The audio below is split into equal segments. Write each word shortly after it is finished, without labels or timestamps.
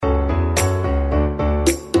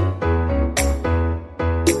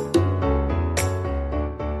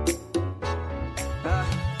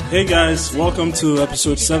Hey guys, welcome to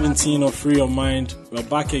episode 17 of Free Your Mind. We're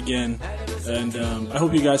back again, and I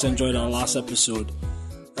hope you guys enjoyed our last episode.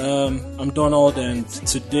 I'm Donald, and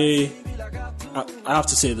today I have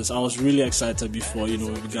to say this. I was really excited before we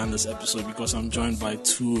began this episode because I'm joined by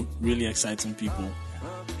two really exciting people.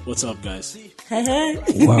 What's up, guys? Hey.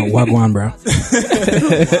 Wagwan, bro.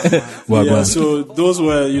 Wagwan. Yeah, so those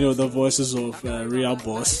were the voices of Real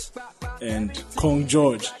Boss and Kong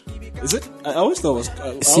George. Is it? I always thought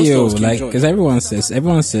it was because everyone says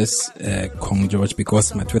Kong George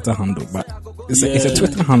because it's my Twitter handle, but it's a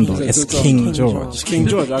Twitter handle. It's King George. King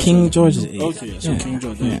George. Actually. King George. Okay, so King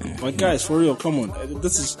George. There you go. But guys, for real, come on.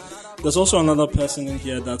 There's also another person in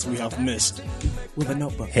here that we have missed. With a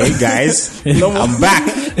notebook. Hey guys, I'm back.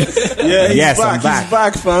 Yeah, Yes, back. I'm back. He's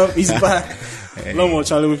back, fam. He's back. No more,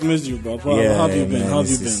 Charlie. We've missed you, bro. How have you been?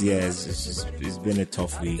 It's been a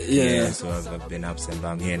tough week. Yeah. So I've been absent, but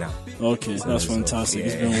I'm here now. Okay, that's fantastic.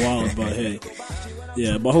 Yeah. It's been wild, but hey.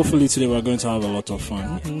 Yeah, but hopefully today we're going to have a lot of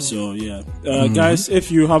fun. So, yeah. Guys,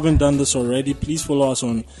 if you haven't done this already, please follow us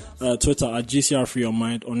on Twitter at GCR Free Your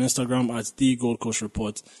Mind, on Instagram at The Gold Coast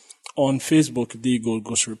Report, on Facebook, The Gold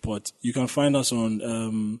Coast Report. You can find us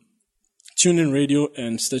on TuneIn Radio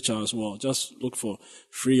and Stitcher as well. Just look for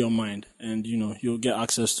Free Your Mind, and you'll get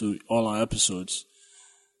access to all our episodes.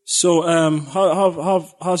 So,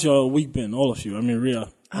 how's your week been, all of you? I mean, Ria,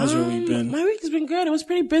 how's your week been? My week has been good. It was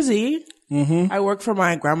pretty busy. I work for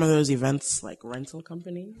my grandmother's events, rental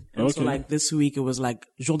company. And so, this week it was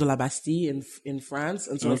Jour de la Bastille in France.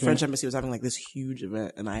 And so the French embassy was having this huge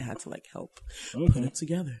event, and I had to help put it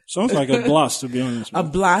together. Sounds like a blast, to be honest. A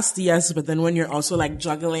blast, yes. But then when you're also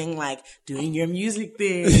juggling, doing your music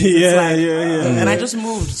thing. Yeah. And I just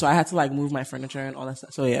moved, so I had to move my furniture and all that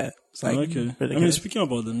stuff. So yeah. It's okay. Really I mean, good. speaking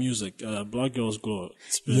about the music, Black Girls Glow.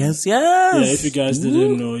 Yes. Yeah, if you guys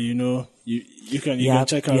didn't know, you can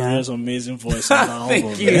check out Ria's amazing voice on the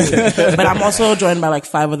album. Thank you. But I'm also joined by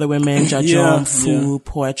 5 other women: Jajom, Fu,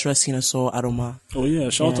 Poetra, Sinaso, Aroma. Oh yeah,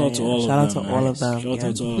 shout out to all of them. Shout out to all of them. Shout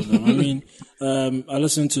out to all of them. I mean, I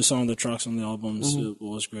listened to some of the tracks on the albums. It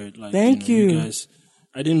was great. Thank you. You guys.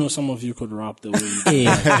 I didn't know some of you could rap the way you do.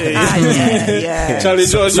 Yeah. Charlie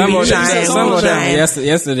George, Some of them. Yes.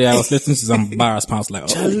 Yesterday, I was listening to some bars. I was like,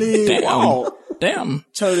 Charlie, wow. damn.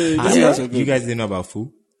 Charlie, You guys didn't know about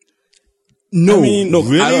Fu? No, I mean, look,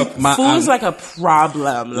 really? Food's a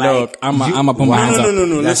problem. Look, I'm a put my hands up. No.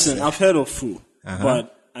 Listen, I've heard of Fu,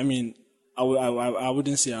 but I mean, I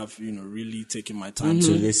wouldn't say I've really taken my time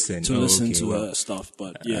to listen to her stuff.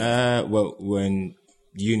 But yeah, we're in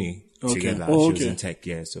uni together. She was in tech,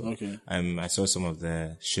 yeah. So I saw some of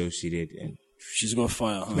the shows she did, and she's got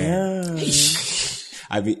fire. Huh? Yeah.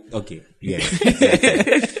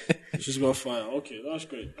 She's got fire. Okay, that's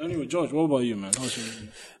great. Anyway, George, what about you, man? How's your week?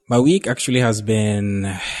 My week actually has been,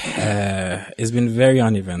 it's been very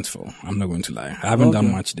uneventful. I'm not going to lie. I haven't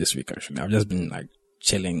done much this week actually. I've just been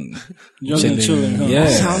chilling. Chilling, huh? Yeah.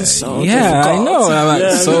 Sounds so yeah, difficult. I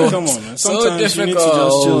know. So come on, man. So Sometimes difficult. you need to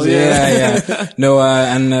just chill. Yeah. No,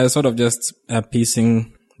 and sort of just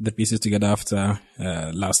piecing the pieces together after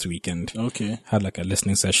last weekend. Okay. Had a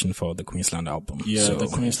listening session for the Queensland album. Yeah, so, the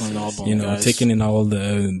Queensland album. Guys. taking in all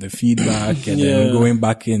the feedback and then going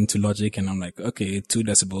back into Logic, and I'm like, okay, 2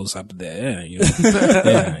 decibels up there.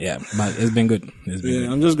 Yeah. But it's been good. Good.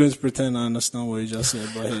 I'm just going to pretend I understand what you just said,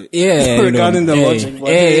 but hey. Yeah, regarding the Logic.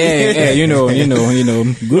 But you know.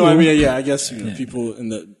 Good. No, I mean, I guess people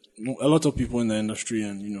a lot of people in the industry,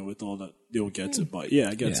 and with all that, they'll get it. But yeah,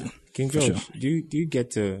 I get it. King George, do you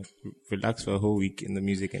get to relax for a whole week in the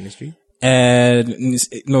music industry?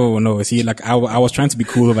 No. See, I was trying to be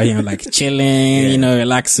cool over here, chilling,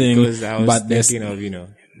 relaxing. Because I was but thinking of,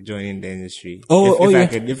 joining the industry.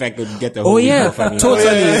 If I could get a whole Oh week yeah, off, I mean,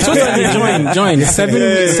 totally. Join.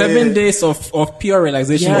 7 days of pure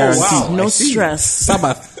relaxation Yes. guarantee. Wow, no stress.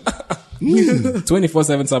 Sabbath.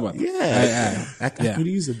 24/7 Sabbath. Yeah. I could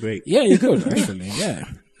use a break. Yeah, you could actually. Yeah.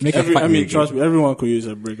 Trust me, everyone could use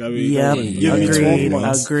a break. I mean, Yep. give me 12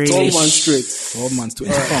 months. Agreed. 12 months straight. 12 months,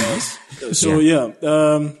 24 months. So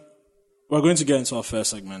we're going to get into our first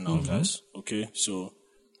segment now, guys. Okay, so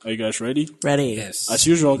are you guys ready? Ready. Yes. As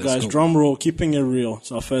usual, Let's guys, go. drum roll, keeping it real.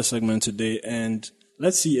 It's our first segment today, and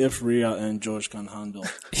let's see if Ria and George can handle.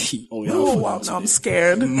 Oh, wow. Now I'm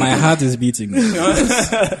scared. My heart is beating. All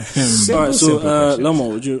right, so Lamo,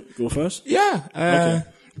 would you go first? Yeah.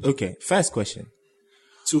 Okay. First question.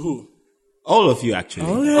 To who? All of you, actually.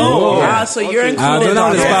 So you're included. don't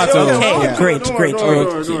on this it. part, Okay, Yeah.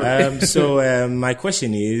 great. So my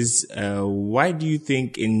question is, why do you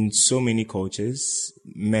think in so many cultures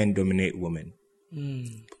men dominate women?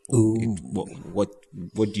 Ooh.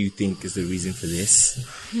 What do you think is the reason for this?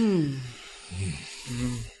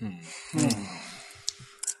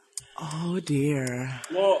 Oh dear.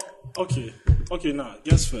 Well, okay, now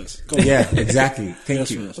guess first. Go. Yeah, exactly. Thank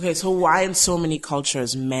you. First. Okay, so why in so many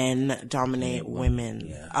cultures men dominate women?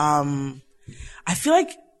 Yeah. I feel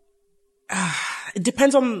like it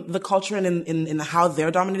depends on the culture and in how they're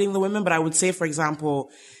dominating the women. But I would say, for example,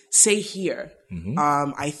 say here,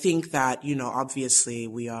 I think that, obviously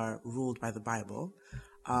we are ruled by the Bible.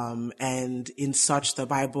 And in such, the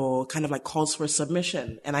Bible kind of like calls for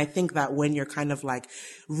submission. And I think that when you're kind of like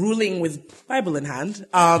ruling with Bible in hand,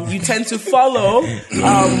 you tend to follow,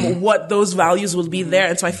 what those values will be there.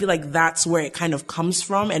 And so I feel like that's where it kind of comes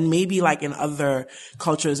from. And maybe like in other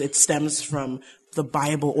cultures, it stems from the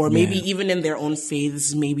Bible, or maybe even in their own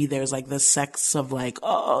faiths, maybe there's like the sects of like,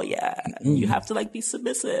 oh yeah, you have to like be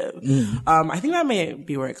submissive. I think that may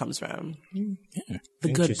be where it comes from.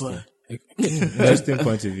 The good book. Interesting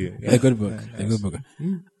point of view. Yeah. A good book.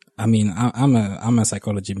 I mean, I'm a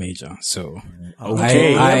psychology major, so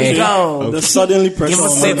Okay, there we go. There's suddenly pressure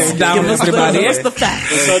on me. Give us the facts.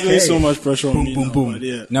 There's suddenly so much pressure on me. boom. But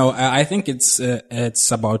yeah. No, I think it's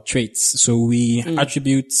about traits. So we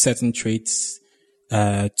attribute certain traits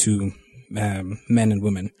to men and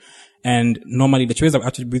women, and normally the traits that we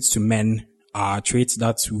attribute to men are traits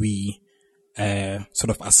that we sort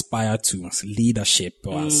of aspire to, as leadership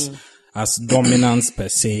or as dominance per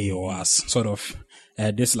se, or as sort of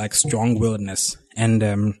this like strong-willedness. And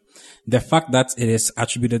the fact that it is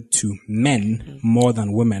attributed to men more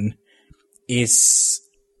than women is,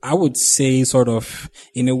 I would say, sort of,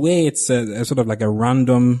 in a way, it's a sort of like a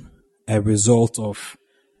random result of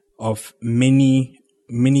many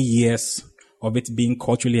years of it being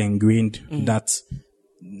culturally ingrained that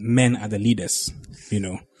men are the leaders,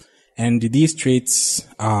 And these traits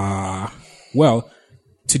are, well,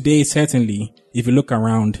 today, certainly, if you look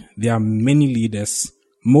around, there are many leaders.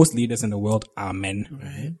 Most leaders in the world are men.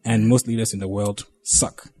 Right. And most leaders in the world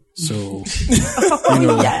suck. So,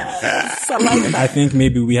 I think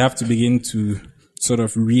maybe we have to begin to sort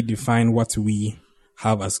of redefine what we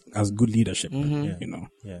have as good leadership,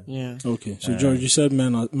 Yeah. Okay, so George, you said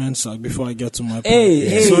men suck. Before I get to my point,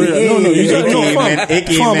 men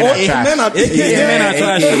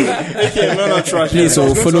are trash. Please,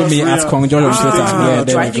 so follow me at Kong George on Twitter.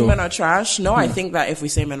 Do I think men are trash? No, I think that if we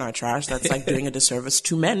say men are trash, that's like doing a disservice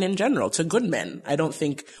to men in general, to good men. I don't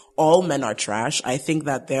think all men are trash. I think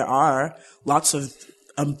that there are lots of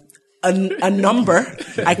a number.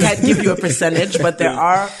 I can't give you a percentage, but there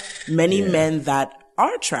are many men that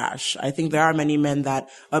are trash. I think there are many men that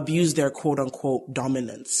abuse their quote unquote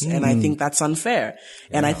dominance. And I think that's unfair.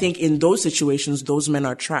 And I think in those situations, those men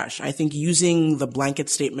are trash. I think using the blanket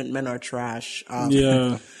statement, men are trash.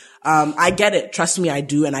 I get it. Trust me, I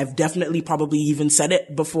do. And I've definitely probably even said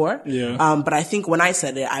it before. But I think when I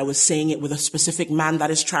said it, I was saying it with a specific man that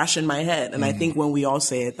is trash in my head. And I think when we all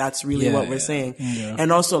say it, that's really what we're saying.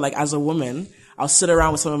 And also, like, as a woman, I'll sit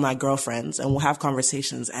around with some of my girlfriends and we'll have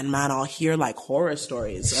conversations, and man, I'll hear like horror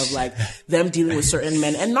stories of like them dealing with certain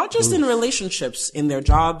men, and not just in relationships, in their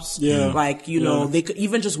jobs. Like, they could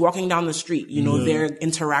even just walking down the street, their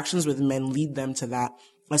interactions with men lead them to that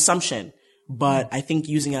assumption. But I think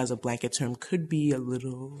using it as a blanket term could be a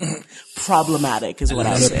little problematic, is what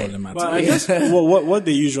I say. But I guess what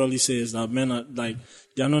they usually say is that men are like,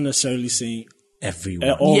 they're not necessarily saying everyone.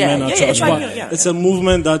 All men are trash. It's a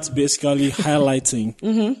movement that's basically highlighting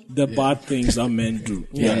the bad things that men do.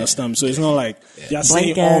 You understand? So it's not like they're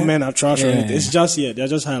saying all men are trash or anything. It's just, they're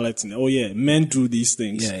just highlighting, men do these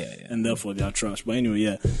things. And therefore they are trash. But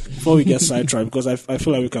anyway, before we get sidetracked, because I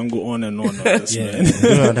feel like we can go on and on this, man.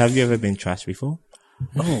 Dude, have you ever been trash before?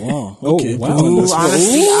 Oh, wow. Okay.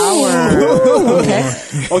 Honesty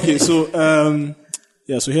hour. Okay, so,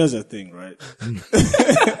 so here's the thing, right?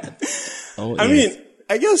 I mean,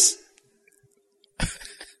 I guess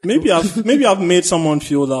maybe I've made someone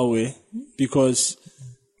feel that way because,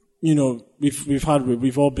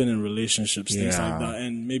 we've all been in relationships, things like that,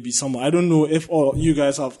 and maybe I don't know if all you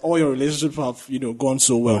guys have, all your relationships have, gone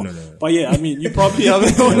so well. No. But I mean, you probably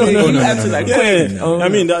haven't. I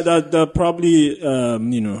mean, there probably,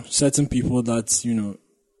 certain people that,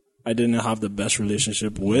 I didn't have the best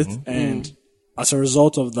relationship with, and as a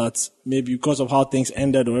result of that, maybe because of how things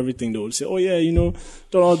ended or everything, they would say,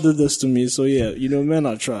 Donald did this to me. So men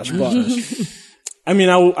are trash. But I mean,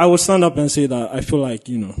 I would stand up and say that I feel like,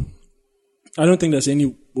 I don't think there's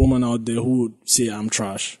any woman out there who would say I'm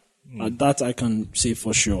trash. That I can say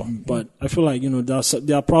for sure. But I feel like,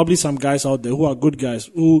 there are probably some guys out there who are good guys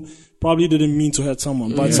who probably didn't mean to hurt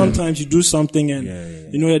someone. But sometimes you do something and,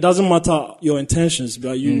 it doesn't matter your intentions,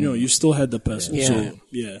 but you still hurt the person. Yeah. So,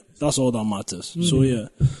 that's all that matters. So,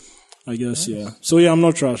 I guess, So, I'm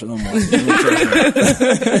not trash no more.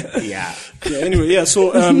 Anyway, so,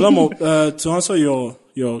 Lamo, to answer your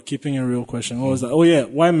keeping it real question, what was that? Oh, yeah,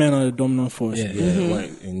 white men are the dominant force.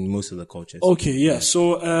 In most of the cultures. Okay,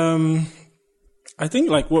 so, I think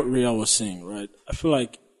like what Rhea was saying, right? I feel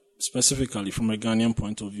like specifically from a Ghanaian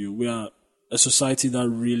point of view, we are a society that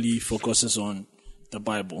really focuses on the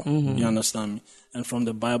Bible. You understand me? And from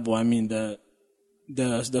the Bible, I mean the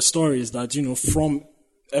story is that, from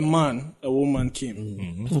a man, a woman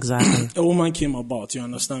came. Exactly. A woman came about, you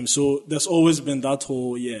understand? So there's always been that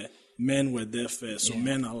whole, men were there first. So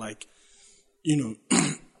men are like,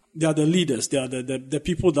 they are the leaders. They are the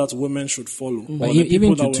people that women should follow. But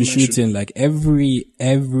even to shoot in, like every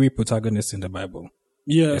protagonist in the Bible.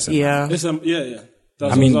 That's I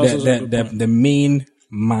mean, the main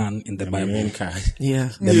man in the Bible. Main character.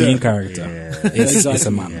 The main character is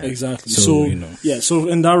a man. Exactly. So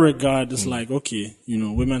in that regard, it's like, okay,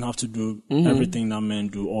 women have to do everything that men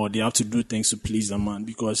do, or they have to do things to please the man,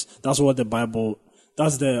 because that's what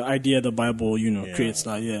that's the idea the Bible, creates,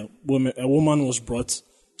 that, a woman was brought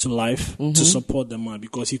to life to support the man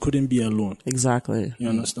because he couldn't be alone. Exactly. You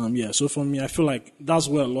understand? Yeah. So for me, I feel like that's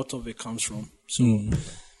where a lot of it comes from. So,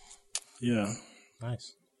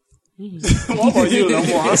 Nice. What about you,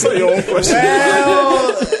 Lamo? Answer your own question.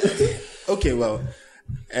 Okay,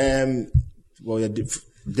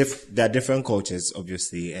 there are different cultures,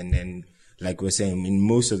 obviously, and then, like we're saying, in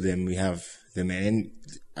most of them we have the men.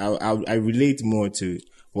 And I relate more to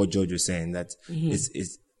what George was saying, that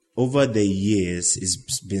it's over the years,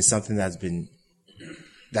 it's been something that's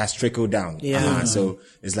trickled down. So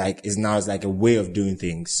it's like a way of doing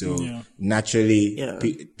things. So naturally,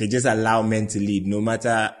 they just allow men to lead, no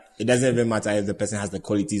matter. It doesn't even matter if the person has the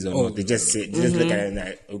qualities or not. They just look at it and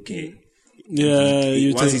like, okay.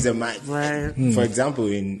 Once he's a man. Right. For example,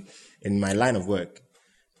 in my line of work,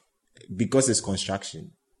 because it's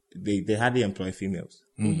construction, they hardly employ females.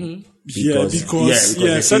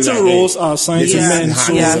 Because certain roles are assigned to men.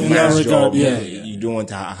 So in that regard, you don't want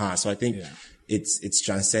to. So I think it's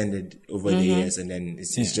transcended over the years, and then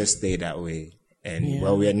it's just stayed that way. And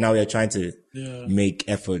we're trying to make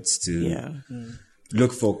efforts to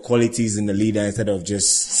look for qualities in the leader instead of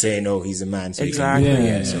just saying, "Oh, he's a man." So exactly.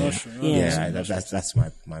 That's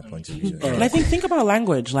my point of view. And I think about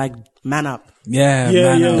language, like man up. Don't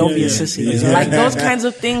be a sissy. Like those kinds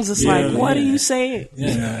of things. It's like, what do you say?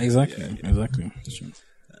 Exactly.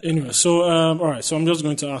 Anyway, so all right. So I'm just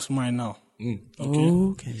going to ask mine now.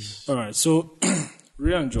 Okay. All right. So,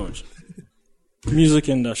 Rhea and George, music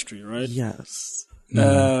industry, right? Yes.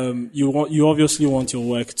 You obviously want your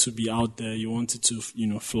work to be out there. You want it to,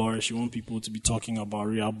 flourish. You want people to be talking about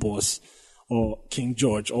Rhea Boss or King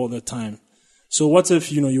George all the time. So what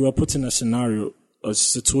if, you were put in a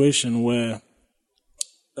situation where,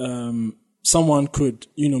 someone could,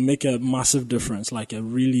 make a massive difference, like a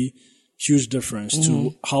really huge difference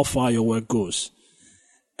to how far your work goes.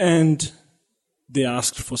 And they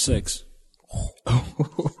asked for sex. Oh,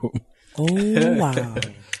 wow.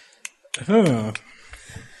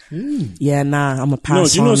 I'm a pass. No,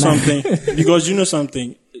 do you know something? Because you know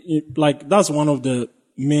something, like that's one of the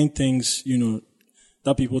main things,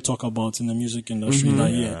 that people talk about in the music industry.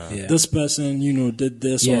 That this person, did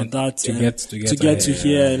this or that to get to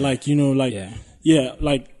here, like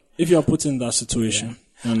if you are put in that situation.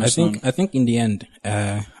 I think in the end,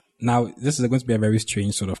 now this is going to be a very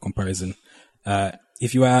strange sort of comparison.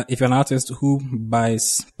 If you're an artist who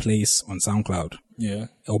buys plays on SoundCloud,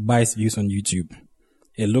 or buys views on YouTube,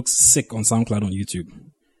 it looks sick on SoundCloud on YouTube.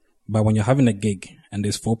 But when you're having a gig and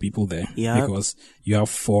there's 4 people there, because you have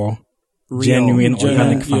 4 genuine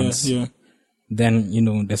organic fans, then,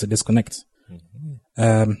 there's a disconnect.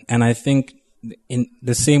 And I think in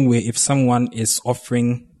the same way, if someone is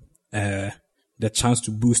offering, the chance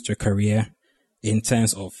to boost your career in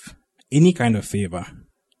terms of any kind of favor,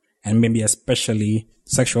 and maybe especially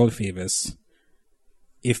sexual favors,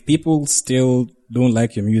 if people still don't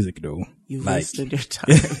like your music though, you've wasted your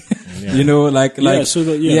time.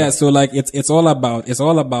 So it's all about,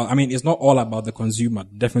 I mean, it's not all about the consumer,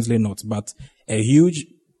 definitely not, but a huge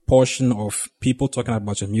portion of people talking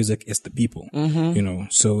about your music is the people,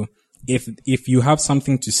 so if you have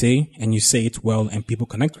something to say and you say it well and people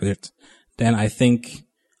connect with it, then I think,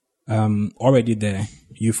 already there,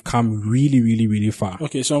 you've come really, really, really far.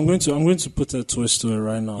 Okay. So I'm going to put a twist to it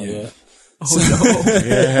right now. Yeah. Oh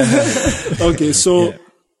no. Okay. So,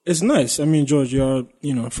 it's nice. I mean, George, you're,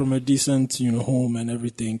 from a decent, home and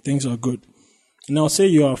everything. Things are good. Now, say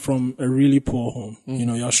you are from a really poor home.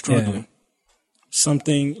 You're struggling. Yeah.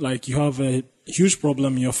 Something like you have a huge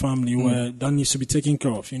problem in your family where that needs to be taken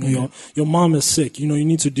care of. Your mom is sick. You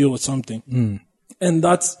need to deal with something. And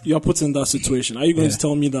you're put in that situation. Are you going to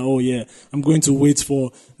tell me that, I'm going to wait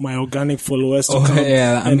for my organic followers to come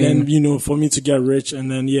then, for me to get rich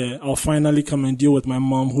and then, I'll finally come and deal with my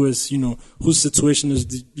mom who is, whose situation is,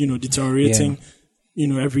 deteriorating,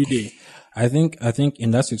 every day. I think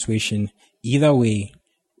in that situation, either way,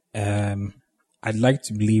 I'd like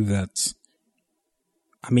to believe that,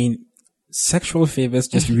 sexual favors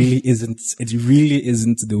just really isn't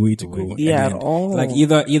the way to go. Yeah, at all. Like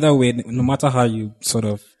either way, no matter how you sort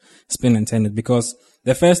of spin and turn it, because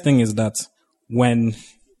the first thing is that when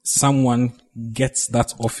someone gets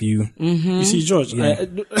that off you. You see, George,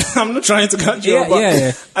 I'm not trying to cut you off,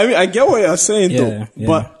 but I get what you're saying though,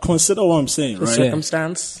 but consider what I'm saying, right? The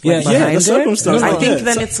circumstance. The circumstance. I think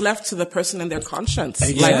then it's left to the person and their conscience.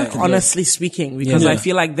 Honestly speaking, because I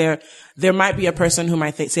feel like there might be a person who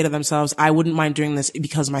might say to themselves, I wouldn't mind doing this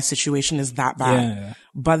because my situation is that bad. Yeah.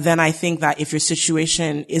 But then I think that if your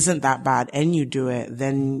situation isn't that bad and you do it,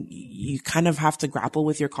 then you kind of have to grapple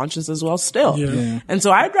with your conscience as well still. Yeah. And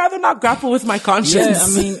so I'd rather not grapple with my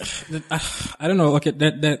conscience. I don't know. Okay.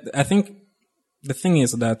 I think the thing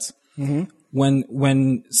is that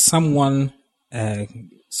when someone, when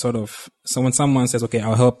someone says, okay,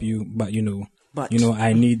 I'll help you, but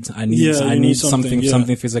I need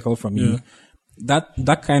something physical from you.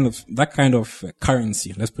 That kind of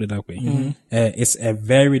currency, let's put it that way, is a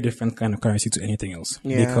very different kind of currency to anything else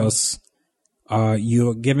because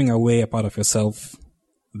you're giving away a part of yourself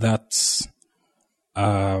that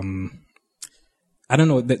I don't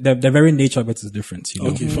know, the very nature of it is different.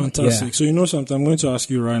 Okay, fantastic. Yeah. So something, I'm going to ask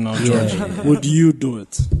you right now, George. Would you do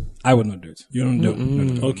it? I would not do it. You don't do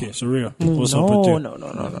it? Okay, so Rhea, what's up with you? No.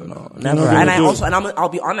 Never. And I'll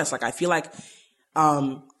be honest, like I feel like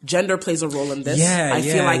gender plays a role in this. I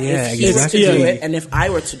feel like if he were to do it and if I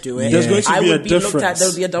were to do it, there's going to be a difference. Looked at, there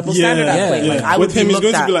would be a double standard at play. Like I would with him, be he's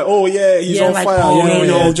going to be like, oh yeah, he's on like, fire.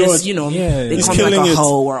 Oh, George. They call me like a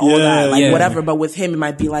hoe or all that, like whatever. But with him, it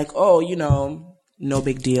might be like, oh, no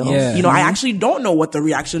big deal. I actually don't know what the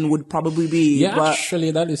reaction would probably be. Yeah, but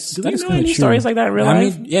actually, that is. Do we know any stories like that in real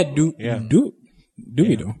life? Do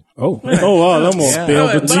we though? Oh wow, let me spill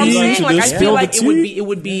the tea. But I'm saying, like, I feel like it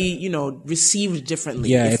would be, received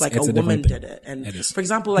differently if like a woman did it. And for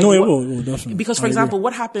example, like, it will definitely. Because for example,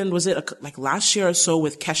 what happened was it like last year or so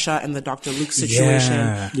with Kesha and the Dr. Luke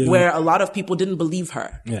situation, where a lot of people didn't believe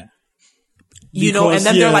her. Yeah. And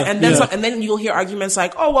then they're like, and then you'll hear arguments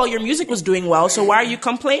like, oh, well, your music was doing well, so why are you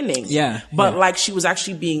complaining? Yeah. But like, she was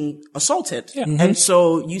actually being assaulted. Yeah. And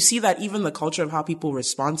so you see that even the culture of how people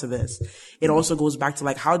respond to this, it also goes back to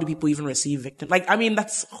like, how do people even receive victims? Like, I mean,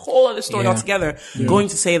 that's a whole other story altogether. Going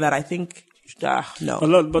to say that, I think, no.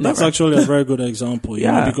 But that's actually a very good example,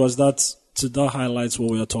 because that highlights what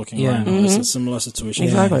we are talking about. It's a similar situation.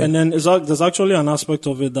 Exactly. And then there's actually an aspect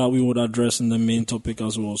of it that we would address in the main topic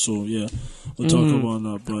as well. So we'll talk about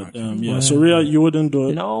that. But so Rhea, you wouldn't do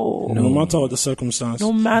it? No matter what the circumstance.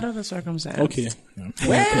 No matter the circumstance. Okay.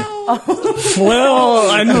 Well,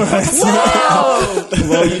 I know, right?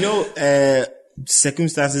 Well,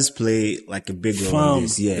 circumstances play like a big role in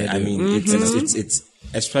this. Yeah, I mean, it's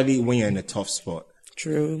especially when you're in a tough spot.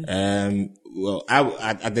 True. Well,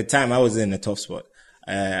 at the time I was in a tough spot.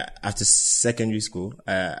 After secondary school,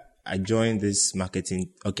 I joined this marketing.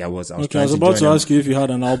 Okay, I was about to ask you if you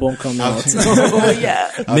had an album coming out. I was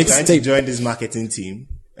trying to join this marketing team.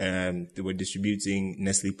 They were distributing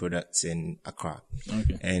Nestle products in Accra.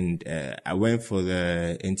 Okay. And, I went for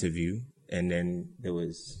the interview, and then there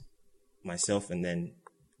was myself and then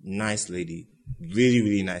nice lady, really,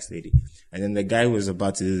 really nice lady. And then the guy who was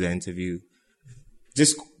about to do the interview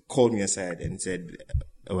just called me aside and said,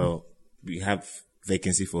 well, we have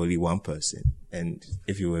vacancy for only one person. And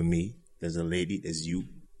if you were me, there's a lady, there's you,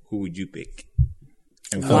 who would you pick?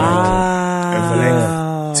 And for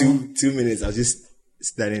like 2 minutes, I was just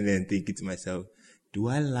standing there and thinking to myself, do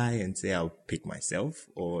I lie and say I'll pick myself?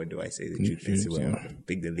 Or do I say the truth and say, well, I'll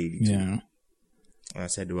pick the lady too? Yeah. And I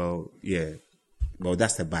said, well,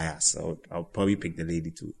 that's the bias. I'll probably pick the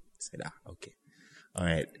lady too. I said, okay. All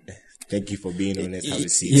right. Thank you for being honest. Have a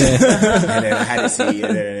seat. Yeah. And then I had a seat.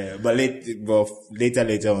 But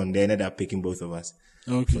later on, they ended up picking both of us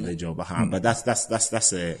for the job. But that's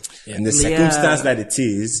in the circumstance that it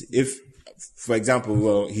is, if, for example,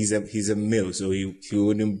 well, he's a male, so he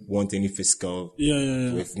wouldn't want any physical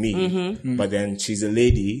with me. But then she's a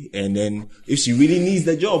lady, and then if she really needs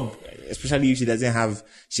the job, especially if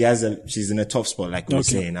she's in a tough spot, like we were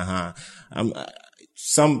saying,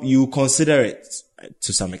 you consider it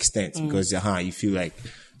to some extent because, you feel like,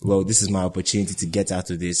 well, this is my opportunity to get out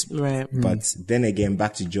of this. Right. But then again,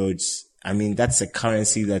 back to George, I mean, that's a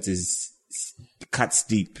currency that is cuts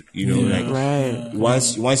deep, right.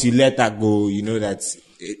 Once you let that go, you know that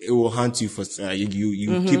it will haunt you for,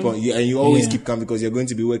 you keep on, and you always keep coming because you're going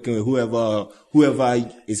to be working with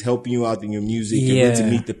whoever is helping you out in your music. You're going to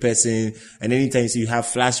meet the person, and anytime you have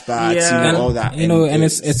flashbacks, all that. And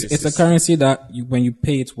it's a currency that when you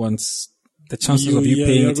pay it once, the chances of you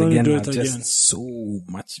paying it again are just so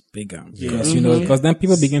much bigger. Because, because then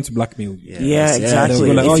people begin to blackmail you. Yeah, exactly.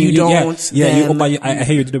 Go like, if you don't, I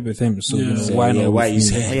hear you did it with him, so why not? Why you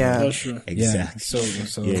say? That's true. Exactly. So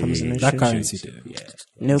that currency there. Yeah.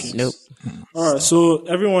 Nope. All right. So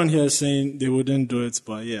everyone here is saying they wouldn't do it,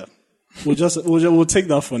 but we'll take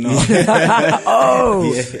that for now.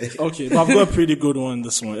 Okay. But I've got a pretty good one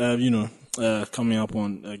this one. Coming up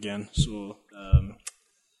on again. So,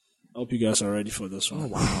 I hope you guys are ready for this one. Oh,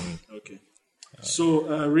 wow. Okay. So,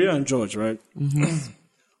 Rhea and George, right? Mm-hmm.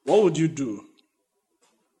 What would you do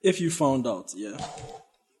if you found out,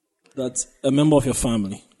 that a member of your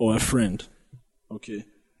family or a friend,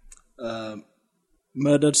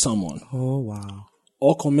 murdered someone? Oh, wow.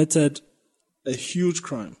 Or committed a huge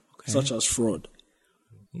crime, such as fraud,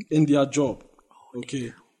 in their job,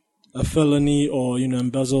 a felony or,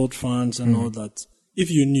 embezzled funds and all that. If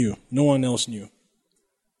you knew, no one else knew,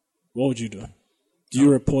 what would you do? Do you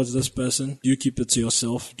report this person? Do you keep it to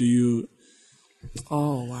yourself? Do you...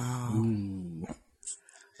 Oh, wow.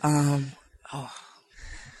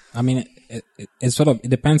 I mean, it sort of, it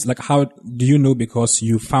depends, like, how do you know because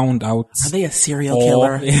you found out? Are they a serial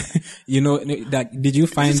killer? Did you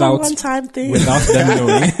find out one-time thing? without them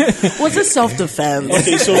knowing? Was it self-defense?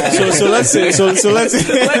 Okay, so let's say,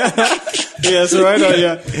 yeah, so right now,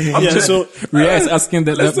 so Rhea is asking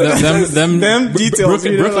them details,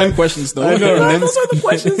 Brooklyn questions though. I know, right? Those are the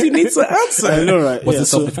questions you need to answer. I know, right? What's the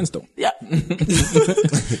self-defense though? Yeah.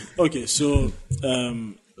 Okay, so,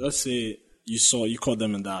 let's say you caught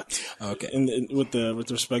them in that. Okay.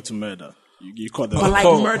 With respect to murder. You caught them.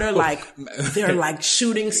 But murder, they're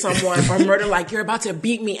shooting someone, or murder, you're about to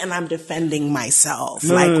beat me and I'm defending myself.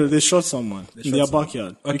 No, they shot someone in their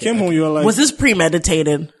backyard. You came home, you were like... Was this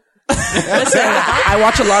premeditated? Listen, I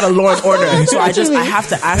watch a lot of Law and Order, so I have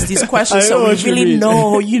to ask these questions so we really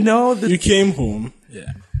know, You came home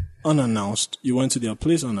unannounced. You went to their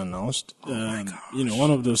place unannounced.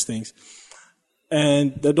 One of those things.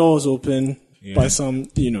 And the door was open by some,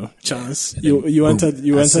 chance. You entered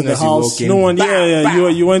the house. No one,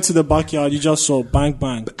 you went to the backyard. You just saw bang,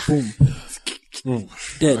 bang, boom,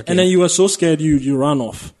 dead. Okay. And then you were so scared you ran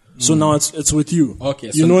off. So now it's with you.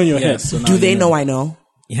 Okay. So in your head. So do they know I know?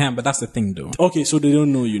 Yeah, but that's the thing though. Okay, so they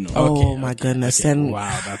don't know you know. Oh my goodness. Okay. Then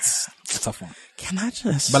wow, that's a tough one. Can I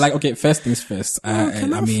just... But first things first.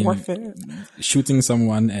 Forfeit? Shooting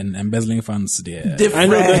someone and embezzling funds, there. I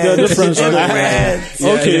know the difference.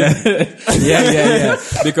 Okay. Yeah.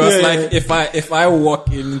 Because if I walk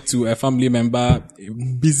into a family member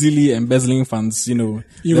busily embezzling funds, you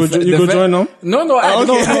go join them? No.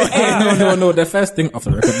 No. The first thing off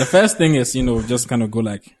the record. The first thing is, just kind of go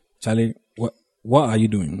Charlie, what are you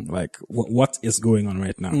doing? What is going on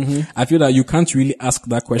right now? Mm-hmm. I feel that you can't really ask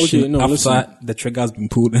that question after the trigger has been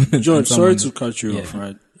pulled. George, sorry to cut you off,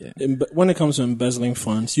 right? Yeah. When it comes to embezzling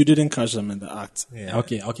funds, you didn't catch them in the act. Yeah.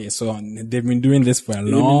 Okay. So they've been doing this for a long time.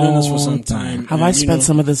 They've been doing this for some time. Have I spent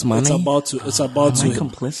some of this money? It's about to. Am I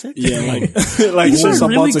complicit? Yeah, it's just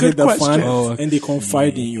about to hit the fan, and they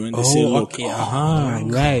confide in you and they say, "Look,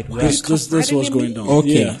 right. This was going down."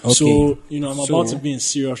 Okay. So I'm about to be in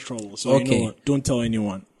serious trouble. So don't tell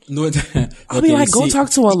anyone. No, I'll be go talk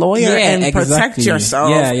to a lawyer and protect yourself.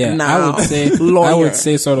 Yeah. Now. I would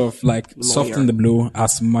say sort of soften the blow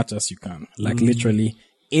as much as you can. Literally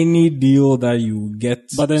any deal that you get.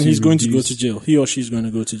 But then he's going to go to jail. He or she's going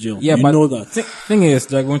to go to jail. Yeah, you but know that. Thing is,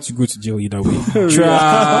 they're going to go to jail either way.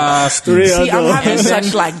 Trust me. See, I'm having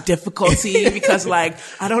such difficulty because I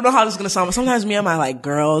don't know how this is gonna sound. But sometimes me and my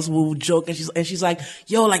girls will joke and she's like,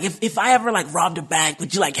 "Yo, if I ever robbed a bank,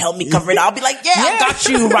 would you help me cover it?" I'll be like, "Yeah, I got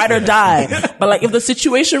you, ride or die." But if the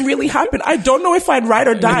situation really happened, I don't know if I'd ride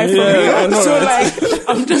or die for real. So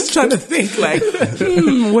I'm just trying to think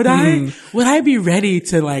would I be ready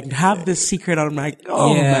to have this secret on my,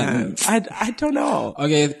 man, I don't know.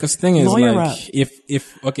 Okay, because thing is if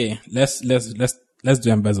let's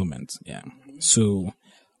do embezzlement. Yeah. So,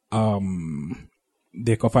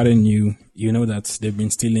 they confided in you, that they've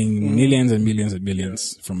been stealing millions and millions and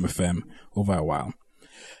billions from a firm over a while.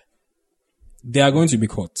 They are going to be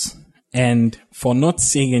caught. And for not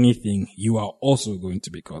saying anything, you are also going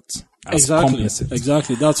to be caught as complicit.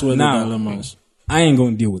 Exactly. That's where Now, the dilemma is. I ain't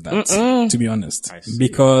going to deal with that, to be honest.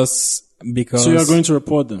 because So you are going to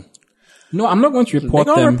report them? No, I'm not going to report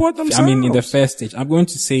gonna them. report I mean, in the themselves. first stage, I'm going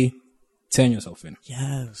to say, turn yourself in.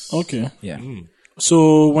 Yes. Okay. Yeah.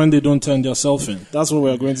 So when they don't turn themselves in, that's what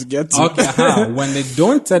we are going to get to. Okay. When they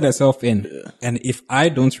don't turn themselves in, and if I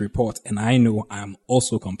don't report, and I know I'm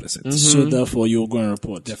also complicit. So therefore, you're going to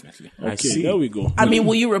report. Definitely. Okay, there we go. I mean,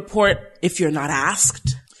 will you report if you're not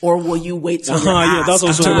asked? Or will you wait till you're Yeah, asked? that's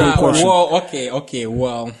also a good question. Well, okay.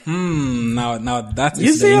 Well, now that You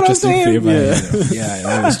is see the what I'm interesting saying? flavor. Yeah,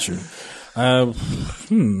 that is true.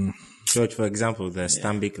 George, for example, the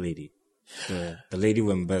Stanbic lady, the lady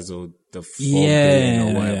who embezzled the 4 Yeah, billion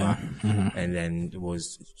or whatever, and then it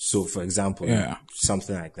was, so for example,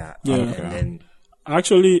 something like that. Yeah. And then I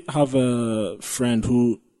actually have a friend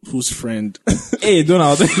whose friend. Hey,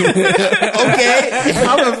 Donald. Okay. I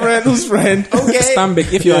have a friend whose friend. Okay.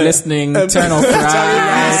 Stanbic, if you are listening, turn off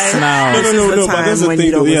right now. This is the No, but time that's the when thing.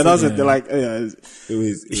 you don't Yeah, that's listen. the like. it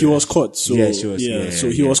was, He was caught. So Yeah, she was- yeah, so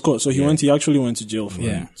yeah, he yeah. was caught. So he actually went to jail for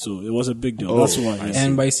Yeah. it. So it was a big deal. That's why. I yeah.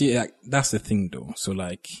 And but you see, like, that's the thing though. So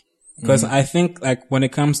like, because I think like when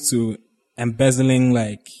it comes to embezzling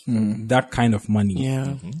like that kind of money,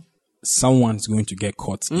 Yeah. someone's going to get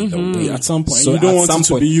caught either way At some point, So you don't at want some it to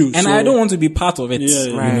point- be you. and so- I don't want to be part of it.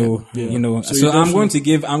 Yeah, right. You know. So So, you I'm going to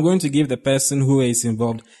give the person who is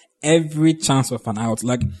involved every chance of an out.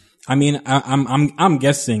 Like, I mean, I'm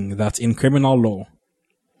guessing that in criminal law,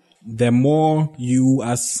 the more you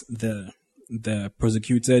as the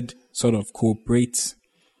prosecuted sort of cooperate,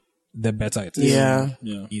 the better it is. Yeah.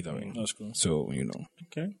 Yeah. Either way. That's cool. So, you know.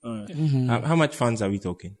 Okay. All right. how much funds are we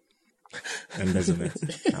talking? Embezzlement.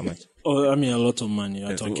 How much? Oh, I mean, a lot of money.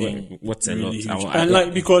 You're talking. What's a really lot? huge. And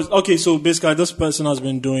like, because, okay, so basically this person has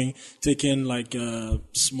been taking like,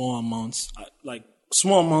 small amounts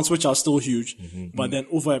which are still huge, but then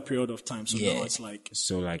over a period of time. So now it's like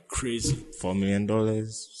So like crazy. $4 million,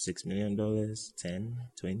 $6 million, 10,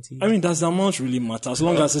 20. I mean, does the amount really matter? As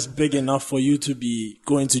long as it's big enough for you to be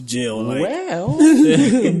going to jail. Like, Well,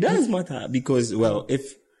 it does matter because, well,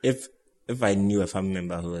 if I knew a family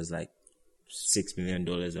member who was like $6 million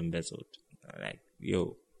embezzled, I'm like,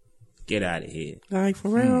 yo, get out of here. Like, for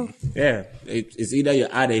real. Yeah, it's either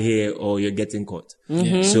you're out of here or you're getting caught.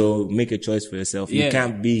 So make a choice for yourself. Yeah. You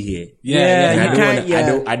can't be here. Yeah, And you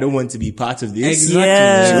can't, I don't want to be part of this. Exactly.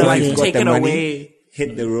 Yeah, So like, if you've got take the it money, away.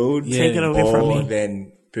 hit the road, Take it away from or me.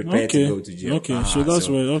 then prepare to go to jail. Okay. So that's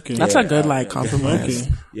where, okay. That's a good, like, compromise.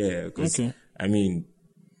 Okay. Yeah, because Okay. I mean,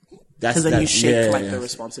 that's Because then you that- shake, yeah, like, yeah. the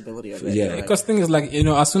responsibility of it. Yeah. Right? Because thing is like, you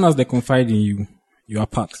know, as soon as they confide in you, you are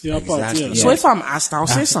part. Yeah, part, Exactly. yeah. So if I'm asked, I'll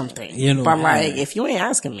say something. you know, but like, if you ain't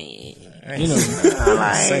asking me, You know,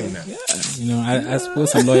 Saying that. you know, I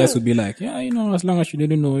suppose some lawyers would be like, yeah, you know, as long as you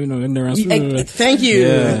didn't know, you know, ignorance. thank you.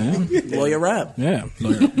 Yeah. Lawyer up. Yeah,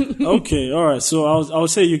 lawyer. Okay, all right. So I'll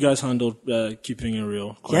say you guys handled keeping it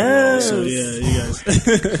real. Quite well. Yes. So yeah, you guys.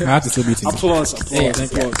 I have to still be teasing. applause.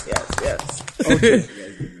 thank you. Yes.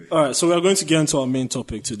 All right, so we are going to get into our main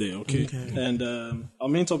topic today, okay? And our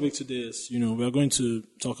main topic today is, you know, we are going to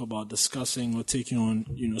talk about discussing or taking on,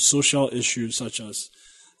 you know, social issues such as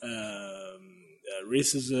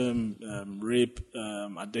racism, rape,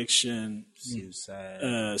 addiction,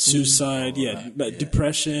 suicide,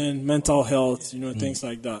 depression, mental health, you know, things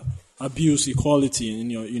like that. Abuse, equality in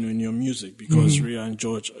your, you know, in your music, because Rhea and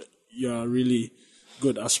George, you are really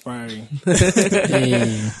good aspiring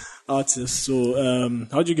artists. So,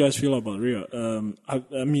 how do you guys feel about Rhea?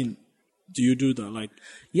 I mean, do you do that? Like,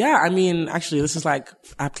 Yeah, I mean, actually, this is like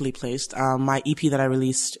aptly placed. My EP that I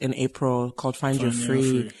released in April called Find Your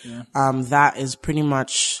Free, that is pretty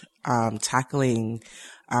much tackling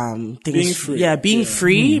things. Being free. Yeah, being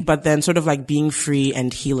free, but then sort of like being free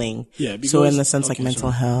and healing. Yeah, so in because- the sense like okay, mental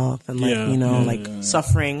health and like, Yeah, you know, yeah, like yeah.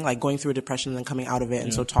 suffering, like going through a depression and then coming out of it.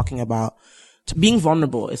 And so talking about being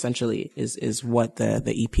vulnerable essentially is what the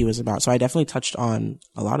EP was about. So I definitely touched on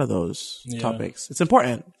a lot of those topics. It's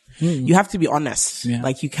important. You have to be honest. Yeah.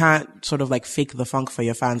 Like you can't sort of like fake the funk for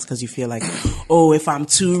your fans because you feel like, oh, if I'm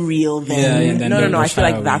too real, then then no. they'll I feel shy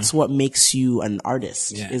like away. that's what makes you an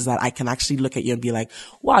artist. Yeah. Is that I can actually look at you and be like,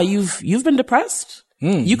 wow, you've been depressed.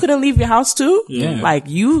 You couldn't leave your house too. Yeah. Like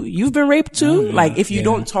you've been raped too. Like if you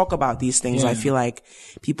don't talk about these things, I feel like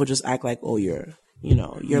people just act like, oh, your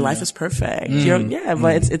life is perfect.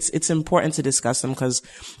 But it's important to discuss them because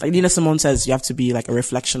like Nina Simone says, you have to be like a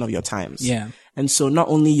reflection of your times. Yeah. And so not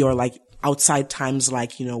only your like outside times,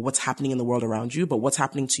 like, you know, what's happening in the world around you, but what's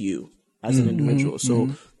happening to you as an individual. So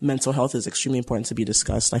mental health is extremely important to be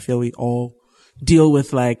discussed. I feel we all deal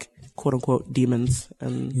with like quote unquote demons.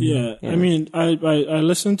 And yeah. I mean, I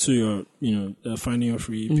listened to your, Finding Your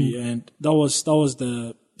Free EP, and that was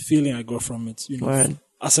the feeling I got from it. Right.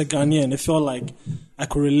 As a Ghanaian, it felt like I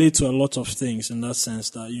could relate to a lot of things in that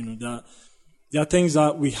sense that, that there are things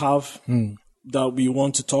that we have that we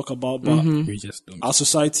want to talk about, but we just don't. our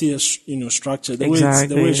society is, structured. The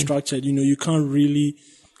Exactly. way it's structured, you can't really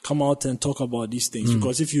come out and talk about these things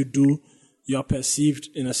because if you do, you are perceived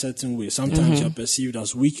in a certain way. Sometimes you are perceived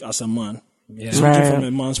as weak as a man. Yeah. Speaking Right. from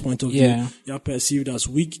a man's point of view, you are perceived as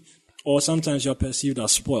weak, or sometimes you are perceived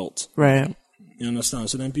as spoiled. Right. You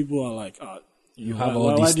understand? So then people are like, You have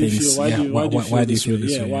all these things. Why do you Why do you this feel way?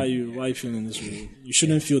 this Yeah, way? why are you feeling this way? You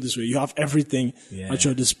shouldn't feel this way. You have everything Yeah. at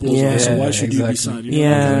your disposal. Yeah. So why should you be Exactly. sad?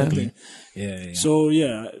 Yeah. That kind of thing. Yeah. So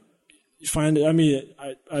yeah, you find. I mean,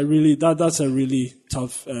 I really that's a really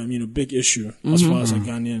tough, big issue as far as a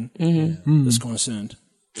Ghanaian is concerned.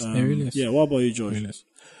 It really is. Yeah. What about you, George?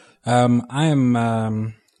 I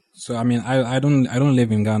am. So I mean, I don't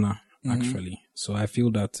live in Ghana actually. So I feel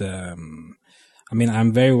that. I mean,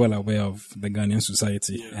 I'm very well aware of the Ghanaian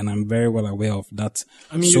society, and I'm very well aware of that.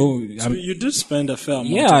 I mean, so you did spend a fair amount.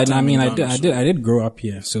 yeah, of time I mean, in I Ghana, did I did grow up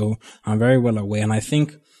here, so I'm very well aware. And I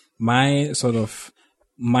think my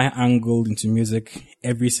angle into music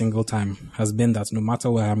every single time has been that no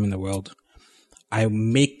matter where I'm in the world, I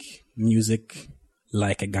make music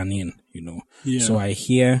like a Ghanaian, Yeah. So I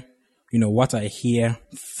hear, what I hear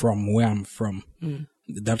from where I'm from,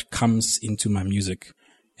 that comes into my music.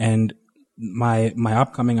 And my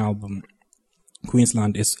upcoming album,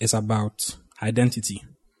 Queensland, is about identity.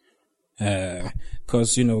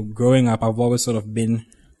 Cause, growing up, I've always sort of been,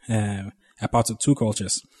 a part of two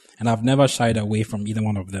cultures, and I've never shied away from either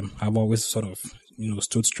one of them. I've always sort of,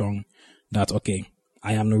 stood strong that, okay,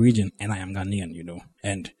 I am Norwegian and I am Ghanaian,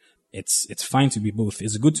 and it's fine to be both.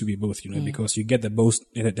 It's good to be both, because you get the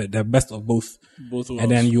best of both. Both of And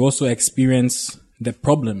then you also experience the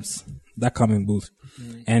problems that come in both.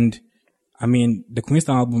 And I mean, the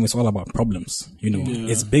Queenstown album is all about problems,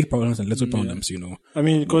 It's big problems and little problems, I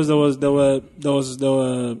mean, because there's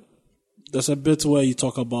a bit where you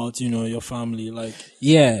talk about, your family, like.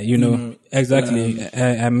 Yeah, exactly.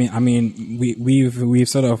 I mean, we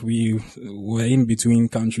were in between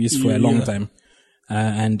countries for a long time,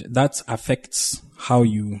 and that affects how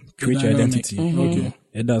you create your identity. Okay.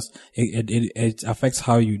 It does. It affects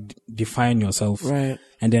how you define yourself. Right.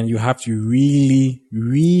 And then you have to really,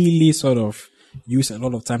 really sort of use a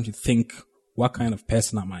lot of time to think, what kind of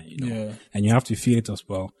person am I? Yeah. And you have to feel it as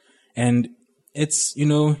well. And it's,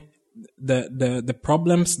 the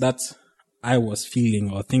problems that I was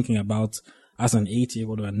feeling or thinking about as an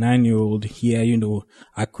 8-year-old or a 9-year-old here,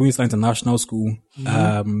 at Queensland International School,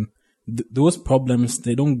 those problems,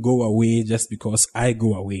 they don't go away just because I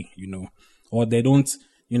go away, or they don't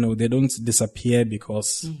disappear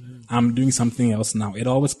because I'm doing something else now. It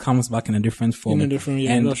always comes back in a different form.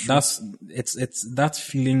 Yeah, and that's it's that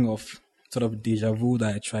feeling of sort of deja vu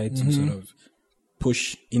that I try to sort of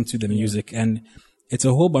push into the music. And it's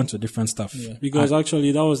a whole bunch of different stuff. Yeah, because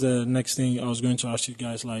actually that was the next thing I was going to ask you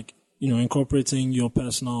guys, like, incorporating your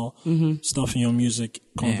personal stuff in your music,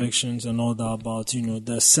 convictions and all that about,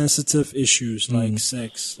 the sensitive issues like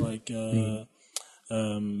sex, like,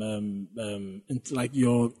 like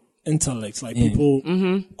your intellect, like people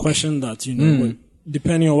question that,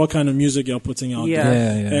 depending on what kind of music you're putting out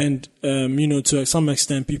there. And, to some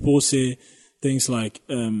extent, people say things like,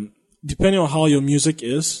 depending on how your music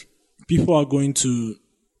is,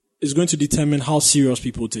 it's going to determine how serious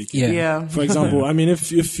people take it. Yeah. For example, I mean, if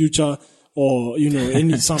Future or,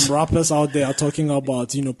 some rappers out there are talking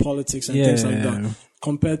about, politics and things like that,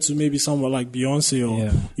 compared to maybe someone like Beyonce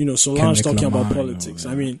or, Solange talking about politics.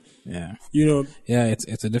 I mean,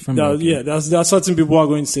 it's a different there are certain people who are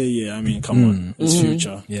going to say, I mean, come on, it's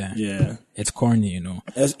Future. Yeah. It's corny,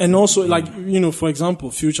 And also, like, for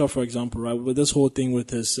example, Future, right, with this whole thing with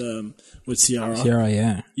his, with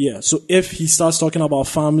Ciara. Yeah. So if he starts talking about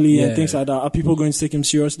family and things like that, are people going to take him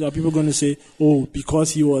seriously? Are people going to say, oh,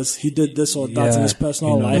 because he did this or that in his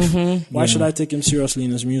personal life, why should I take him seriously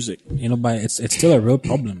in his music? But it's still a real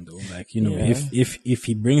problem though. Like, if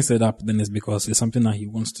he brings it up, then it's because it's something that he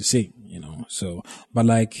wants to say, So, but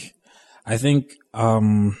like, I think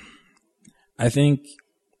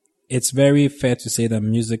it's very fair to say that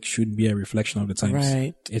music should be a reflection of the times.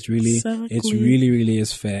 Right. It really Exactly. really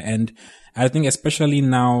is fair. And I think especially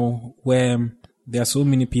now where there are so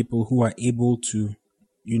many people who are able to,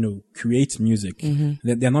 create music.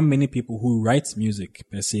 There are not many people who write music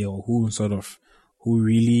per se, or who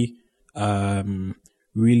really,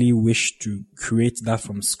 really wish to create that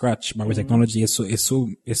from scratch, but with technology,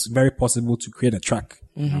 it's very possible to create a track.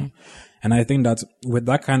 You know? And I think that with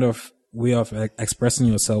that kind of way of expressing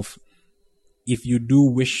yourself, if you do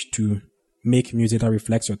wish to make music that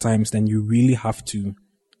reflects your times, then you really have to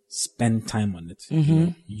spend time on it. You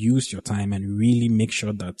know? Use your time and really make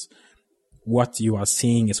sure that what you are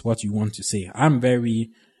saying is what you want to say. I'm very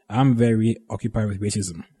occupied with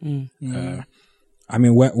racism. I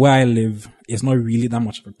mean, where I live, it's not really that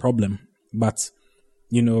much of a problem, but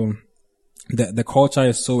you know, the culture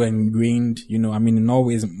is so ingrained. You know, I mean,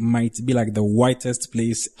 Norway might be like the whitest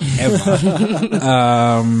place ever.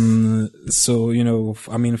 So you know,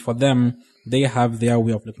 I mean, for them, they have their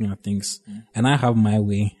way of looking at things, and I have my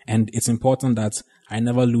way, and it's important that I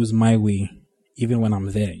never lose my way, even when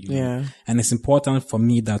I'm there. You know? Yeah. And it's important for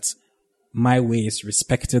me that my way is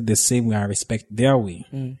respected the same way I respect their way,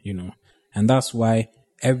 you know. And that's why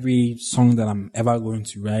every song that I'm ever going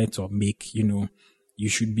to write or make, you know, you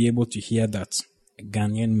should be able to hear that a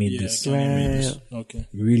Ghanaian made this. Ghanaian made this. Okay.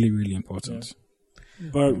 Really, really important.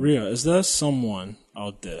 Yeah. But Rhea, is there someone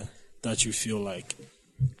out there that you feel like,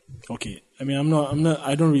 okay, I mean,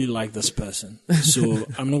 I don't really like this person, so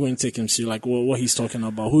I'm not going to take him seriously, like what he's talking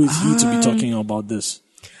about. Who is he to be talking about this?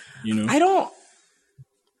 You know?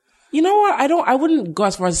 You know what? I wouldn't go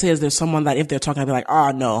as far as to say as there's someone that if they're talking, I'd be like,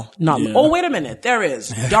 no. Oh, wait a minute. There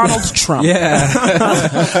is Donald Trump. Yeah.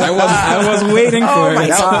 I was waiting for it. Oh my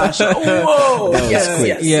gosh. Whoa.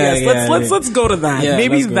 Yes. Let's go to that. Yeah,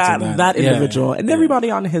 maybe that individual and everybody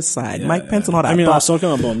on his side, Mike Pence and all that. I mean, I was talking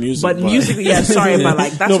about music. But music, sorry, but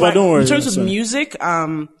like, that's but don't worry. In terms of music,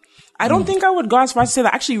 I don't think I would go as far as to say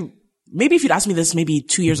that. Actually, maybe if you'd asked me this maybe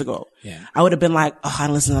 2 years ago, I would have been like, I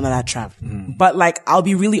don't listen to none of that trap. But like, I'll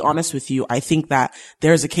be really honest with you. I think that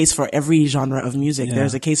there's a case for every genre of music. Yeah.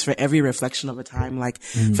 There's a case for every reflection of a time. Like,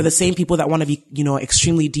 for the same people that want to be, you know,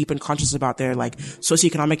 extremely deep and conscious about their like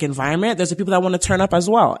socioeconomic environment, there's the people that want to turn up as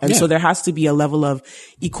well. And so there has to be a level of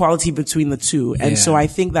equality between the two. And so I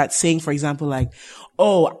think that saying, for example, like,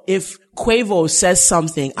 if Quavo says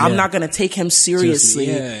something, I'm not going to take him seriously.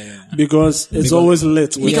 Because it's always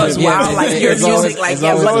lit. Because like your music, like, it's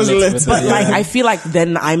always lit. But like, I feel like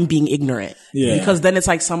then I'm being ignorant. Yeah. Because then it's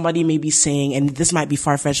like somebody may be saying, and this might be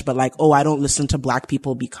far-fetched, but like, I don't listen to black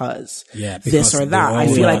people because this or that. I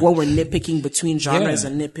feel like when we're nitpicking between genres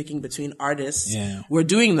and nitpicking between artists, we're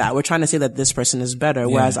doing that. We're trying to say that this person is better.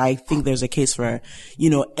 Whereas I think there's a case for, you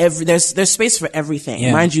know, there's space for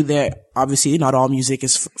everything. Mind you, obviously not all music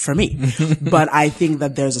is for me, but I think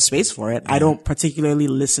that there's a space for it. I don't particularly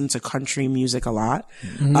listen to country music a lot.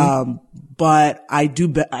 But I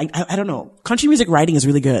do, I don't know. Country music writing is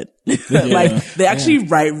really good. Like, they actually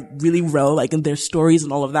write really well, like in their stories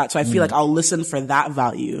and all of that. So I feel like I'll listen for that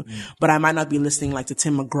value, but I might not be listening like to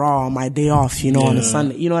Tim McGraw on my day off, you know, on a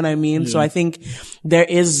Sunday. You know what I mean? So I think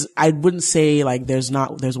I wouldn't say like there's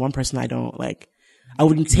one person I don't like. I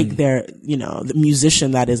wouldn't take their, you know, the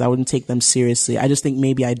musician that is, I wouldn't take them seriously. I just think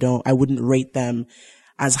maybe I wouldn't rate them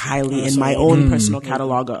as highly in my own personal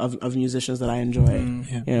catalog of musicians that I enjoy.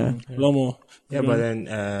 Lomo. Yeah, but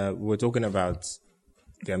then, we're talking about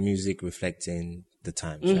their music reflecting the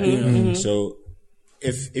times, right? So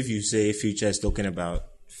if you say Future is talking about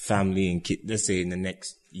family and kid, let's say in the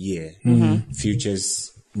next year,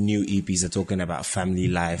 Future's new EPs are talking about family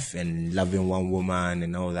life and loving one woman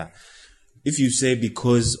and all that. If you say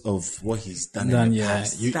because of what he's done in the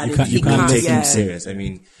past, you can't take him serious. I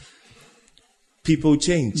mean, people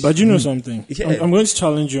change. But you know something? I'm going to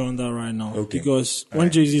challenge you on that right now. Okay. Because when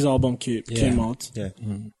Jay-Z's album came out,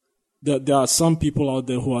 there are some people out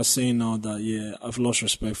there who are saying now that, I've lost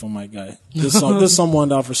respect for my guy. There's someone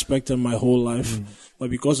that I've respected my whole life. But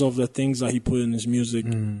because of the things that he put in his music,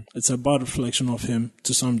 it's a bad reflection of him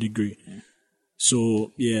to some degree.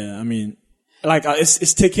 So, I mean, like,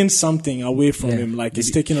 it's taking something away from him. Like,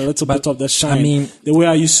 it's taking a little bit of the shine. I mean, the way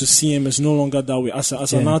I used to see him is no longer that way. As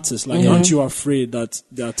an artist, like, aren't you afraid that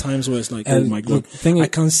there are times where it's like, oh my God, I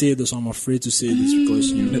can't say this, I'm afraid to say this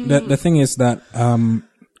because, you know. The thing is that,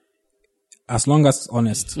 as long as it's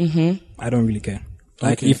honest, I don't really care.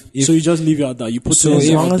 Like, if so you just leave it at that. You put so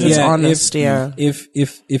as long as it's honest,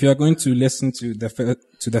 If you're going to listen to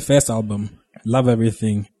the first album, love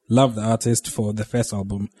everything, love the artist for the first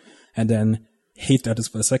album, and then hate the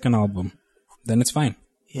artist for the second album, then it's fine.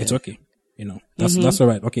 It's okay. You know, that's all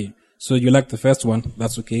right. Okay. So you like the first one,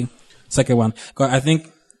 that's okay. Second one, 'cause I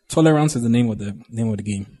think tolerance is the name of the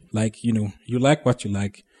game. Like, you know, you like what you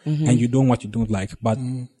like, and you don't what you don't like. But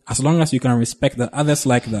as long as you can respect that others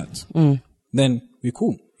like that, then we're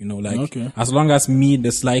cool. You know, like, as long as me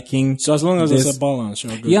disliking. So as long as there's a balance,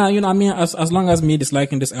 you're good. Yeah, you know, I mean, as long as me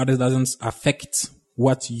disliking this artist doesn't affect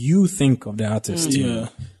what you think of the artist. you know. Yeah.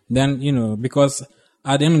 Then, because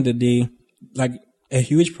at the end of the day, like a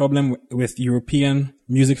huge problem with European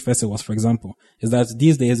music festivals, for example, is that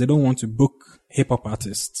these days they don't want to book hip hop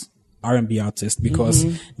artists, R&B artists, because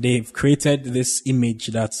they've created this image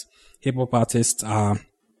that hip hop artists are,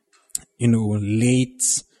 late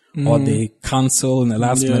or they cancel in the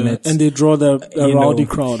last minute. And they draw the rowdy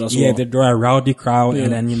crowd as well. Yeah, they draw a rowdy crowd,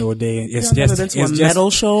 and then it's just a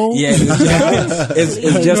metal show. Yeah,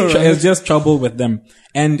 it's just trouble with them.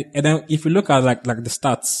 And then if you look at like the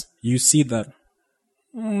stats, you see that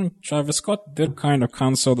Travis Scott did kind of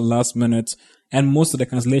cancel the last minute, and most of the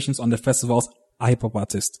cancellations on the festivals are hip hop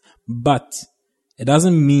artists. But it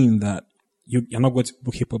doesn't mean that you're not going to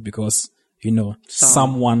book hip hop because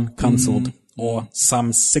someone cancelled or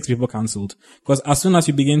some 6 people cancelled. Because as soon as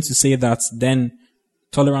you begin to say that, then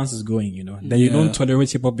tolerance is going. Then you don't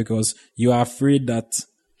tolerate hip hop because you are afraid that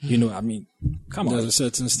come on. There's a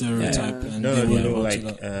certain stereotype. And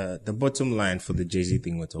the bottom line for the Jay-Z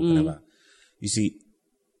thing we're talking about. You see,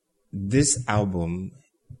 this album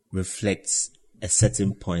reflects a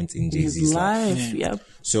certain point in Jay-Z's life. Yep.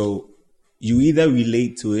 So you either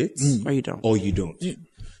relate to it or you don't. Yeah.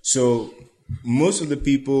 So most of the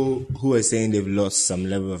people who are saying they've lost some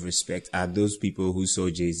level of respect are those people who saw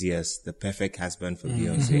Jay-Z as the perfect husband for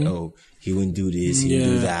Beyonce. Oh, he wouldn't do this, he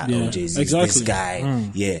wouldn't do that. Oh, Jay-Z's this guy.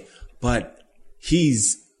 Yeah. But he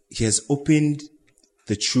has opened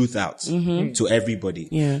the truth out to everybody.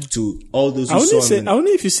 Yeah. To all those who saw him. I don't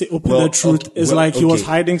know if you say open the truth is like he was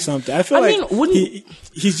hiding something. I feel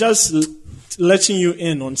he's just letting you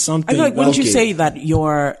in on something. I feel like wouldn't you say that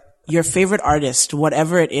your favorite artist,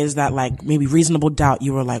 whatever it is that like maybe Reasonable Doubt,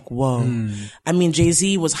 you were like, whoa. I mean,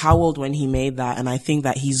 Jay-Z was how old when he made that? And I think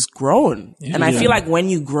that he's grown. Yeah. And I feel like when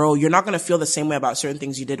you grow, you're not going to feel the same way about certain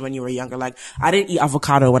things you did when you were younger. Like, I didn't eat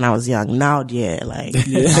avocado when I was young. Now, I'm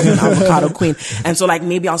an avocado queen. And so like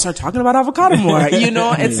maybe I'll start talking about avocado more,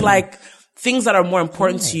 It's like, things that are more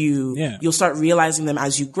important to you, you'll start realizing them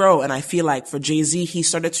as you grow. And I feel like for Jay-Z, he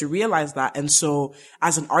started to realize that. And so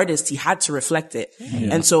as an artist, he had to reflect it.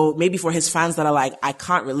 Yeah. And so maybe for his fans that are like, I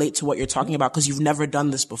can't relate to what you're talking about because you've never done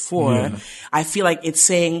this before. Yeah. I feel like it's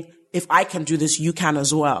saying, if I can do this, you can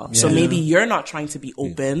as well. Yeah. So maybe you're not trying to be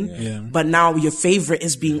open, but now your favorite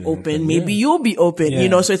is being open. Maybe you'll be open,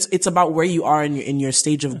 so it's about where you are in your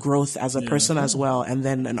stage of growth as a person as well. And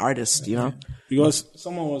then an artist, Because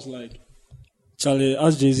someone was like, Charlie,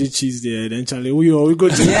 ask Jay-Z cheese there, then Charlie, we go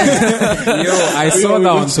to I saw that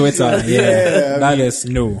on Twitter. That is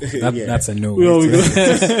no. That's a no.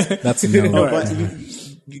 That's a no. No, but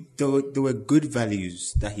there were good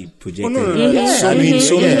values that he projected.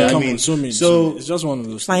 So many. So it's just one of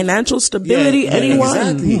those financial stability. Anyone?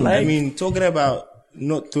 Exactly. I mean, talking about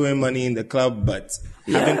not throwing money in the club, but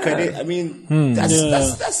having credit. I mean,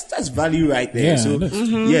 that's value right there. So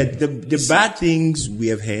the bad things we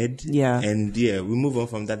have heard, and we move on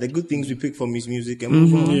from that. The good things we pick from his music and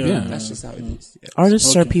move on. That's just how it is.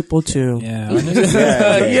 Artists are people too.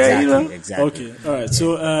 Exactly. Okay, all right.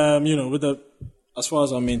 So with as far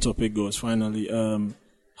as our main topic goes, finally,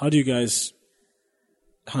 how do you guys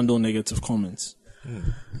handle negative comments?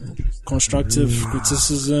 Constructive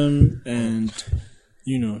criticism and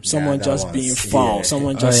someone just being foul,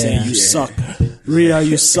 someone just saying you suck, Rhea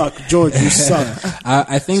you suck, George you suck.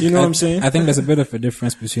 I think what I'm saying. I think there's a bit of a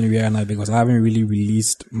difference between Rhea and I because I haven't really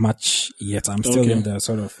released much yet. I'm still in the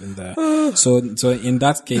so in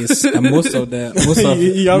that case, most of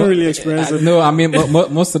you haven't really experienced it. No, I mean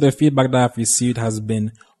most of the feedback that I've received has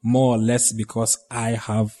been more or less because I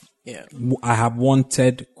have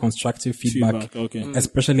wanted constructive feedback,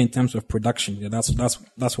 especially in terms of production. Yeah,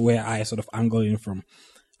 that's where I sort of angle in from.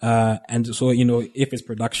 And so, if it's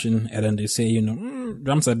production and then they say,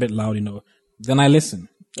 drums are a bit loud, then I listen.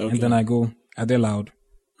 And then I go, are they loud?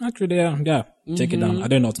 Actually, take it down. I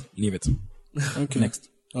do not leave it. Okay. Next.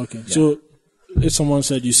 Okay. Yeah. So, if someone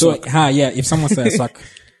said you suck. If someone said I suck,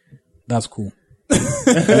 that's cool.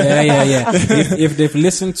 If they've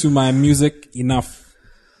listened to my music enough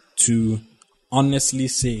to honestly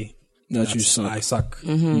say that you suck. I suck.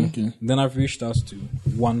 Okay. Then I've reached out to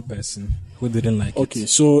one person who didn't like it. Okay,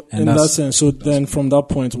 so in that sense, then from that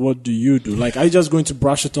point, what do you do? Like, are you just going to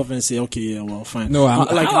brush it off and say, okay, yeah, well, fine? No,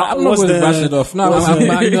 I'm not going to brush it off.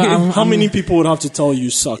 No, how many people would have to tell you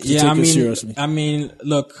suck to take it seriously? I mean,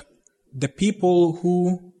 look, the people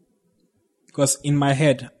who, because in my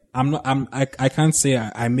head, I can't say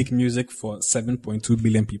I make music for 7.2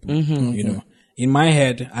 billion people, In my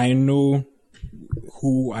head, I know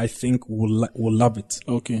who I think will love it.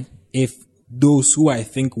 Okay. If those who I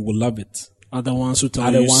think will love it are the ones who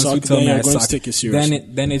tell you suck, then you're going to take it seriously.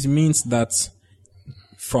 Then it means that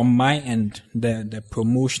from my end, the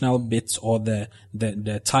promotional bits or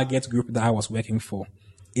the target group that I was working for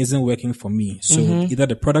isn't working for me. So either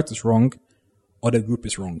the product is wrong or the group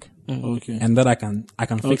is wrong. Okay. And that I can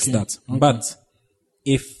fix that. Okay. But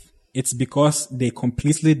if it's because they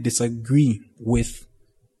completely disagree with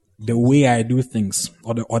the way I do things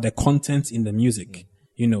or the content in the music,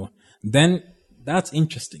 then that's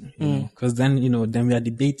interesting, because then we are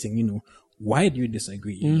debating, why do you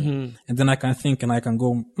disagree? And then I can think and I can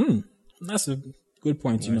go, that's a good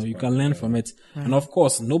point. You can learn from it. Right. And of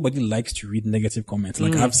course, nobody likes to read negative comments.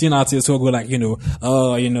 Like I've seen artists who go like,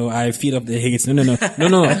 I feed up the hate.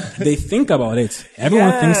 No. They think about it.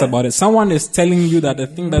 Everyone thinks about it. Someone is telling you that the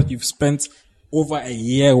thing that you've spent over a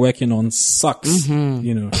year working on sucks,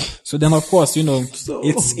 So then of course,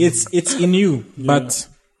 it's in you, but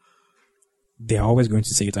they're always going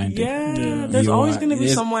to say it, aren't they? Yeah. There's always going to be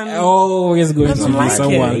someone. Always going to be someone.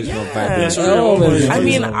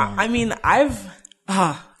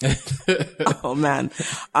 Oh man.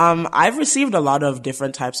 I've received a lot of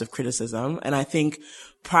different types of criticism. And I think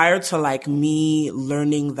prior to like me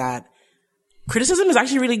learning that criticism is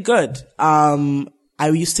actually really good, I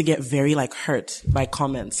used to get very like hurt by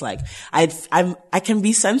comments. Like I can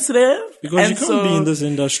be sensitive because you can't be in this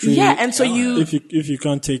industry. Yeah, and so if you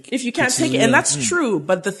can't take it, and that's true.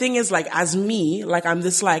 But the thing is, like as me, like I'm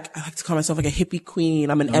this like I like to call myself like a hippie queen.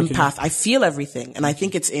 I'm an empath. I feel everything, and I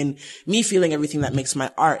think it's in me feeling everything that makes my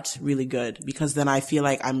art really good, because then I feel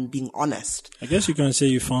like I'm being honest. I guess you can say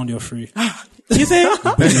you found your free. You think?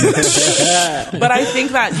 But I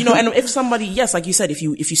think that, and if somebody, yes, like you said, if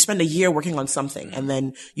you spend a year working on something and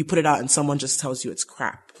then you put it out and someone just tells you it's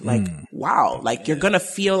crap, like, wow, like you're going to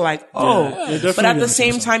feel like, but at the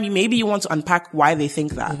same time, maybe you want to unpack why they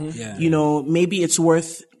think that, maybe it's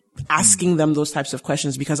worth asking them those types of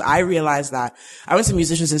questions, because I realized that I went to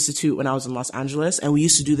Musicians Institute when I was in Los Angeles, and we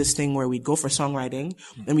used to do this thing where we'd go for songwriting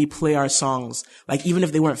and we play our songs, like even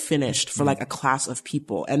if they weren't finished, for like a class of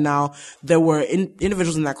people. And now there were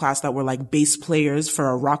individuals in that class that were like bass players for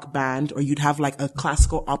a rock band, or you'd have like a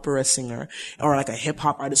classical opera singer or like a hip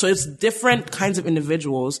hop artist. So it's different kinds of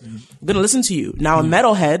individuals going to listen to you. Now a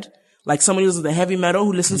metalhead, like somebody who's the heavy metal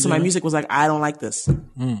who listens to my music, was like, I don't like this.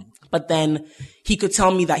 But then he could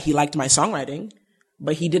tell me that he liked my songwriting,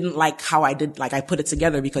 but he didn't like how I did, like I put it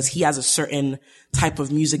together, because he has a certain type of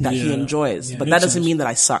music that he enjoys. But that doesn't mean that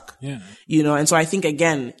I suck. And so I think,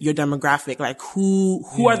 again, your demographic, like who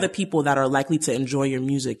are the people that are likely to enjoy your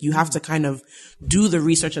music? You have to kind of do the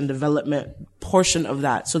research and development portion of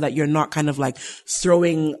that, so that you're not kind of like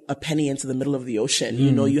throwing a penny into the middle of the ocean.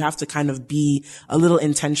 You have to kind of be a little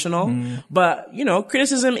intentional. But,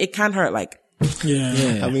 criticism, it can hurt. Like, how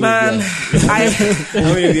many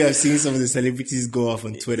of you have seen some of the celebrities go off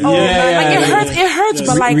on Twitter? It hurts,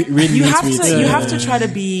 but like you have to try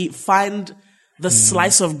to find the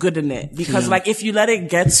slice of good in it, because like if you let it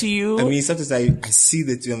get to you, I mean, sometimes I see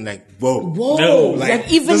the tweet, I'm like, whoa, no,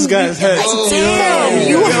 like even this guy's hurt. Damn,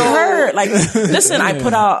 you hurt. Like, listen, I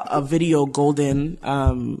put out a video, Golden,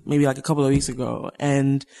 maybe like a couple of weeks ago,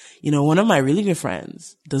 and one of my really good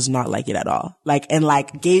friends does not like it at all. Like, and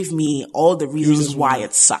like gave me all the reasons why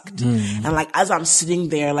it sucked. And like, as I'm sitting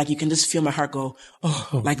there, like you can just feel my heart go,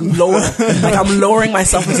 like lower, like I'm lowering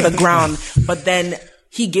myself into the ground. But then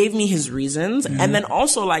he gave me his reasons. And then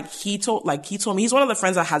also like he told me, he's one of the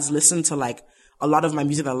friends that has listened to like a lot of my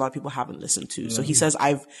music that a lot of people haven't listened to. So he says,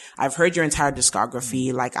 I've heard your entire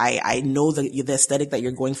discography. Like I know the aesthetic that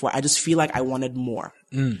you're going for. I just feel like I wanted more.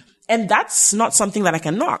 And that's not something that I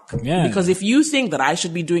can knock. Because if you think that I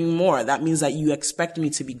should be doing more, that means that you expect me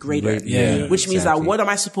to be greater. Which means that what am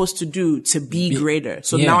I supposed to do to be greater?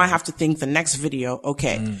 So now I have to think the next video,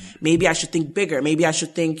 okay, maybe I should think bigger. Maybe I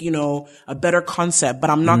should think, a better concept, but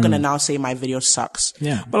I'm not going to now say my video sucks.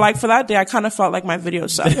 But like for that day, I kind of felt like my video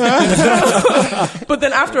sucked. But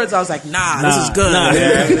then afterwards I was like, this is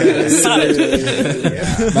good.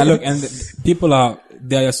 Solid. But look, and people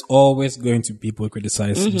there's always going to be people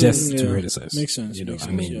criticize just to criticize. Makes sense.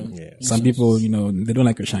 Some people, they don't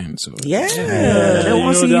like your shine. So they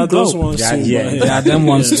want to see you glow. There are them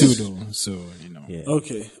ones too, though. So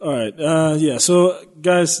Okay. All right. So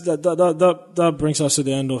guys, that brings us to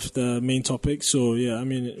the end of the main topic. So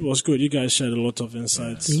it was good. You guys shared a lot of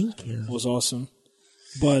insights. Thank you. It was awesome.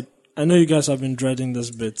 But I know you guys have been dreading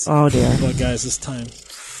this bit. Oh dear. But guys, it's time.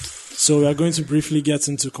 So we are going to briefly get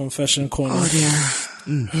into Confession Corner. Oh dear.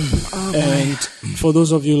 And for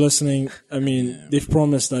those of you listening, they've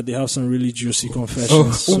promised that they have some really juicy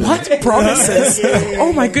confessions. What promises?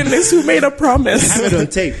 Oh my goodness, who made a promise? I have it on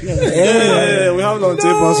tape. We have it on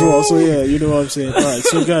tape as well. So you know what I'm saying. All right,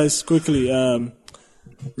 so guys, quickly,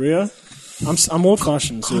 Rhea, I'm old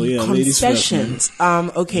fashioned, so yeah, ladies first. Confessions.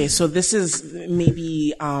 Okay, so this is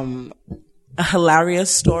maybe a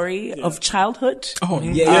hilarious story of childhood. Oh,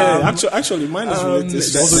 Yeah, actually, mine is related.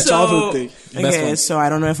 It's also a childhood thing. Okay, so I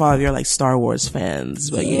don't know if all of you are like Star Wars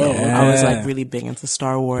fans, but you know, I was like really big into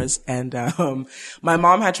Star Wars, and my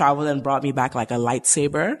mom had traveled and brought me back like a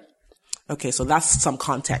lightsaber. Okay, so that's some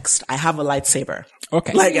context. I have a lightsaber.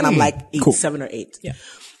 Okay. Like, and I'm like 7 or 8. Yeah.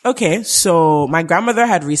 Okay, so my grandmother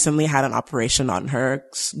had recently had an operation on her,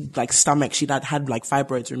 like, stomach. She had like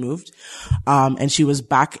fibroids removed. And she was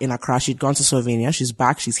back in Accra. She'd gone to Slovenia. She's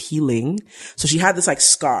back. She's healing. So she had this like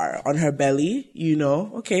scar on her belly, you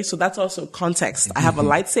know. Okay, so that's also context. I have a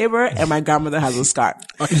lightsaber and my grandmother has a scar.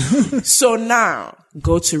 So now,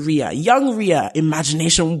 go to Ria. Young Ria,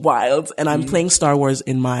 imagination wild. And I'm playing Star Wars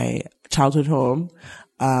in my childhood home.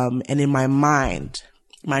 And in my mind,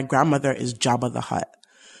 my grandmother is Jabba the Hutt.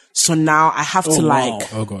 So now I have to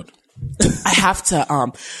like, oh God, I have to,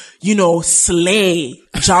 slay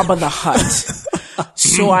Jabba the Hutt.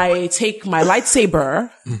 So I take my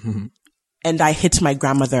lightsaber and I hit my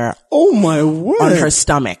grandmother Oh my word! on her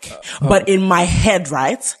stomach. But in my head,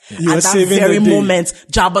 right? You were At that saving very the day. moment,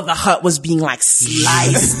 Jabba the Hutt was being like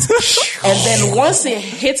sliced. And then once it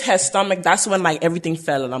hit her stomach, that's when like everything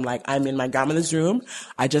fell. And I'm like, I'm in my grandmother's room.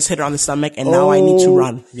 I just hit her on the stomach and now I need to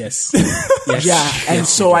run. yes, yes. Yeah. And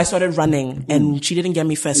so I started running and she didn't get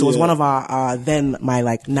me first. It was one of our, then my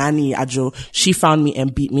like nanny, Ajo, she found me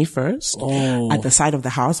and beat me first at the side of the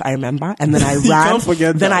house. I remember. And then I ran, can't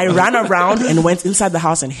forget then that. I ran around and went inside the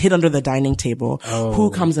house and hid under the dining table.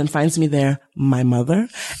 Who comes and finds me there? My mother.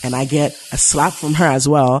 And I get a slap from her as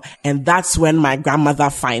well. And that's when my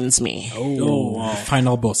grandmother finds me. Oh, wow.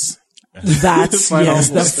 Final boss. That's, yes,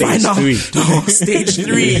 the final stage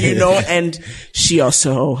 3, you know, and she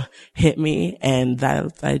also hit me and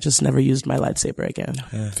that I just never used my lightsaber again.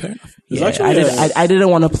 Fair enough. Yeah, I didn't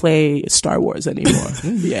want to play Star Wars anymore.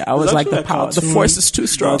 Yeah, I was like the power, the force is too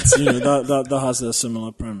strong. That has a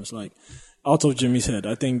similar premise. Like, out of Jimmy's head,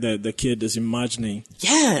 I think that the kid is imagining,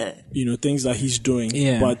 Yeah. things that he's doing,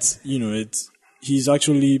 Yeah. but he's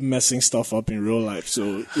actually messing stuff up in real life.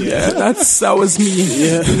 So Yeah, that was me.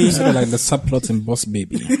 yeah. Sort of like the subplot in Boss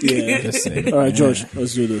Baby. Yeah. Just saying. All right, George,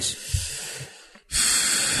 let's do this.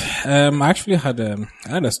 I actually had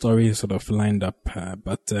a story sort of lined up,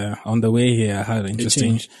 but on the way here I had an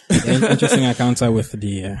interesting encounter with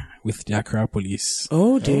the Accra police.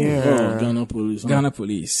 Oh dear. Oh, Ghana police. Huh? Ghana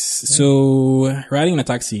police. So riding in a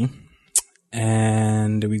taxi,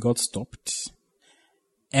 and we got stopped.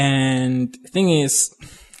 And thing is,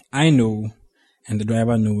 I know, and the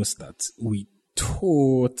driver knows that we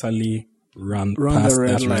totally ran past the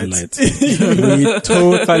red that red light. light. We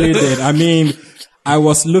totally did. I mean, I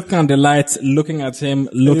was looking at the lights, looking at him,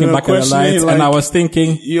 looking were back at the questioning, lights, like, and I was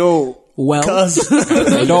thinking, Yo, well, cuz.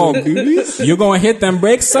 dog, you gonna hit them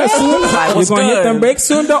brakes soon? You was gonna hit good. them brakes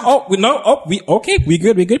soon? Dog? We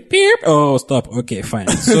good. Beep. Oh, stop. Okay, fine.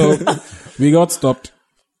 So we got stopped,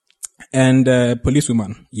 and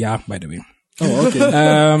policewoman. Yeah, by the way. Oh, okay.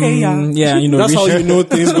 Yeah, That's how you know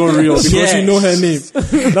things go real, because Yeah. you know her name.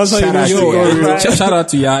 That's how you know Shout things out, go real. shout out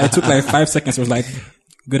to Ya. It took like 5 seconds. It was like,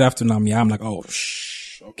 good afternoon, Yeah. I'm like, oh,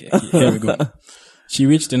 shh. Okay, here we go. She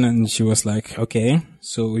reached in and she was like, okay,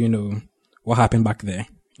 so, what happened back there?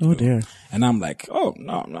 Oh dear. And I'm like, oh,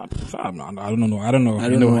 no, I don't know.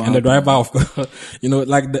 know And the driver, of course,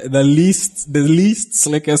 like the least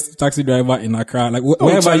slickest taxi driver in Accra, like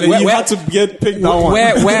wherever You had to get picked that one.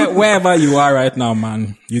 wherever you are right now,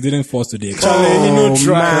 man, you didn't force today. Charlie, he no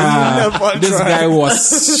try. man. He never This try. guy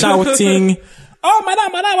was shouting, oh,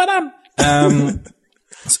 madam.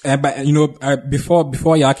 But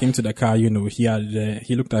before Ya came to the car, he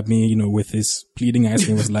looked at me, with his pleading eyes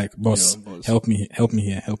and was like, boss, help me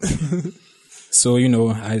here. So,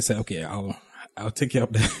 I said, okay, I'll take care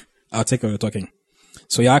of the talking.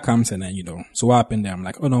 So Ya comes and then, so what happened there? I'm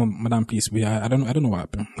like, oh no, madam, please, I don't know what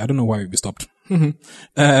happened. I don't know why we stopped.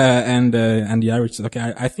 And Ya reached,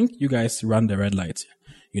 okay, I think you guys ran the red light.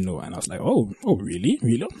 And I was like, oh, really?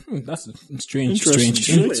 That's strange to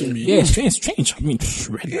me. Yeah, strange. I mean,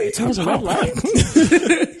 red light.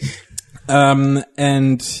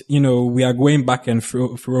 And, we are going back and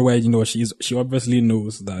forth where, she obviously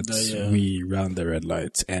knows that we ran the red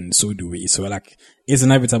light and so do we. So like, it's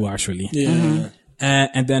inevitable actually. Yeah.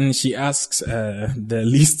 And then she asks, the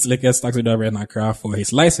least slickest taxi driver in Accra for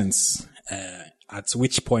his license. At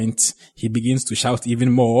which point he begins to shout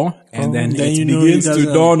even more, and then it begins to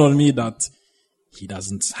dawn on me that he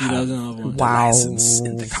doesn't have the license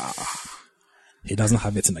in the car. He doesn't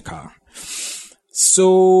have it in the car.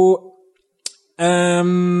 So,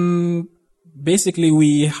 basically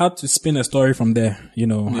we had to spin a story from there. You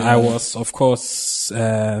know, I was, of course,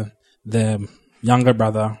 the younger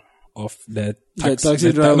brother of the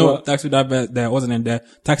taxi driver. No, taxi driver. There wasn't in the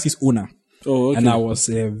taxi's owner. Oh, okay. And I was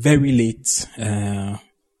very late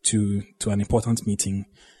to an important meeting.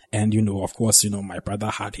 And, you know, of course, you know, my brother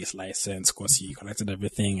had his license because he collected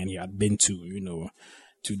everything and he had been to, you know,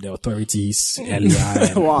 to the authorities earlier.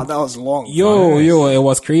 And wow, that was long. Yo, it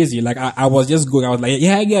was crazy. Like, I was just going, I was like,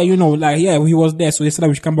 yeah, you know, like, yeah, he was there. So they said that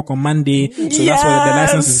we should come back on Monday. So that's why the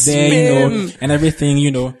license is there, you know, and everything,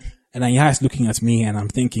 you know. And then Yaha's looking at me and I'm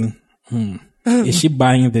thinking, is she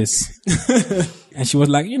buying this? And she was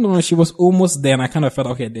like, you know, she was almost there and I kind of felt,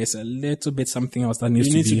 okay, there's a little bit something else that needs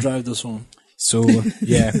to be. You need to drive this home. So,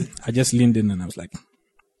 yeah, I just leaned in and I was like,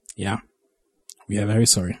 yeah, we are very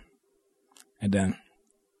sorry. And then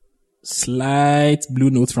slight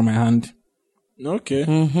blue note from my hand. Okay.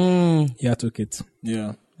 Yeah, I took it.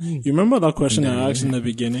 Yeah. You remember that question I asked in the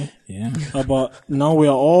beginning? Yeah. About now we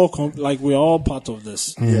are all we are all part of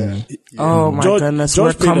this. Yeah. Oh my goodness,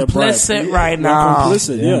 we're complicit right now. We're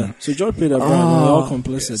complicit, yeah. So George paid a bribe and we're all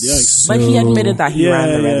complicit. Yeah. But he admitted that he ran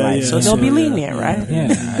the red light, so they'll be lenient, right? Yeah,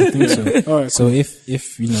 I think so. All right, so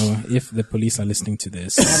if you know, if the police are listening to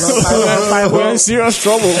this, we're in serious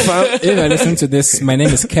trouble, fam. if you're listening to this, my name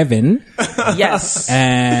is Kevin. Yes.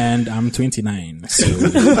 And I'm 29. So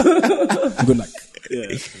good luck.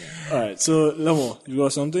 Yeah. All right. So, Lemo, you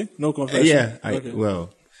got something? No confession? Yeah.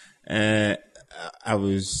 Okay. I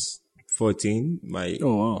was 14. My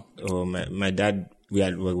dad, we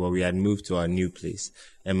had moved to our new place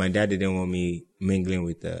and my dad didn't want me mingling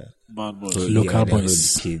with the bad boys. Local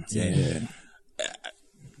boys. Kids. Yeah.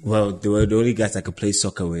 Well, they were the only guys I could play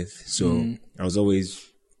soccer with. So I was always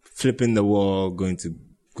flipping the wall, going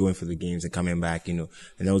for the games and coming back, you know.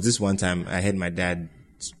 And there was this one time I heard my dad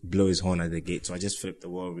blow his horn at the gate. So I just flipped the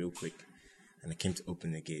wall real quick and I came to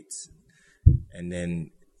open the gates. And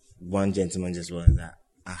then one gentleman just was like,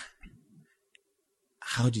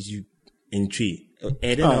 how did you entreat? And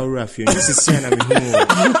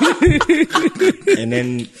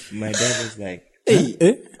then my dad was like,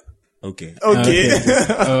 okay. Oh,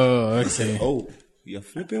 okay. Oh, you're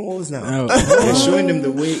flipping walls now. You're showing them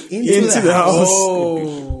the way into the house.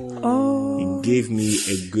 He gave me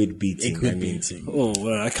a good beating. Oh,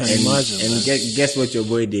 well, I can't imagine. And guess what your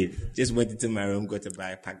boy did? Just went into my room, got a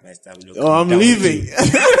bag, packed my stuff. I'm leaving.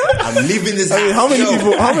 I'm leaving this house. How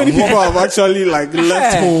many people have actually like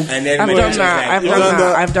left home? And then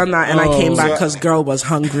I've done that, and I came back because girl was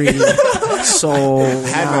hungry. So I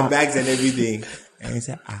had my bags and everything, and he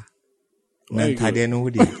said, man, I didn't know.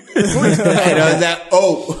 And I was like,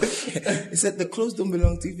 oh. He said the clothes don't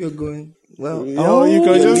belong to you if you're going. Well, you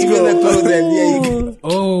can just go. The clothes and you can.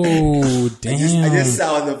 Oh, damn. I just sat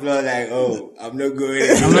on the floor like, I'm not going.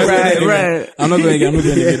 I'm not going again.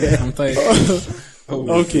 I'm tired.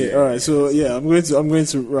 Okay, all right. So yeah, I'm going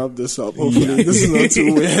to wrap this up. Hopefully, this is not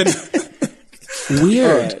too weird.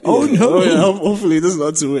 Weird. Right, oh no. Hopefully, this is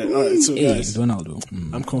not too weird. All right, so guys, Donaldo.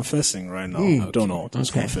 I'm confessing right now. Donald, I'm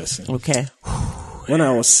confessing. Okay. When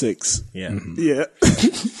I was 6, yeah,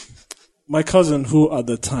 my cousin, who at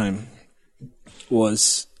the time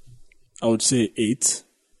was, I would say 8.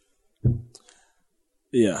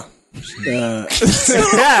 Yeah.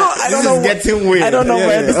 I don't know. Getting weird. I don't know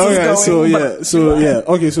where this is going.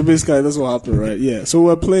 Okay, so basically that's what happened, right? Yeah. So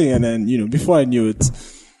we're playing, and then before I knew it,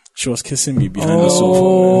 she was kissing me behind the sofa.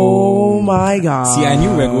 Oh my god! See, I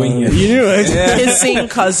knew we were going here. You knew it. Kissing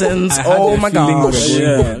cousins. Oh my god!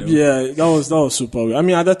 Yeah. That was super weird. I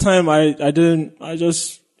mean, at that time, I didn't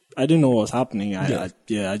know what was happening. I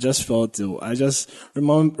just felt it. I just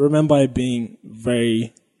remember it being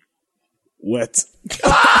very wet.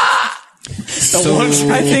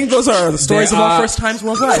 I think those are the stories of our first times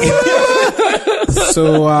worldwide.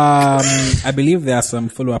 So, I believe there are some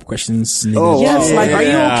follow-up questions. Yes, like, are you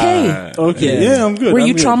okay? Okay, yeah, I'm good. Were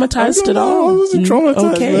you traumatized at all? I wasn't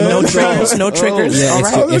traumatized, okay. man. No triggers. Yeah, all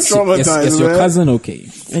right. Is your cousin okay?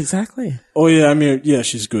 Exactly. Oh yeah, I mean, yeah,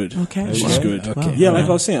 she's good. Okay. She's good. Okay. Yeah, like I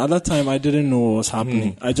was saying, at that time, I didn't know what was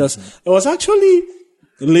happening. It was actually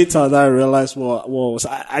later that I realized what was.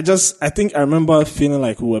 I think I remember feeling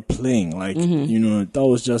like we were playing, like, that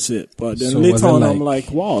was just it. But then later on, I'm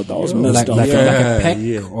like, wow, that was messed up. Like a peck,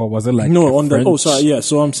 or was it like no, on the,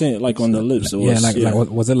 so I'm saying like on the lips. It was,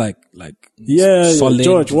 was it like solid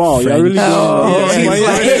George, wow, French? you're really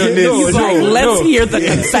he's like, let's hear the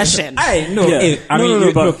confession.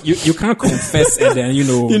 Look, you can't confess and then,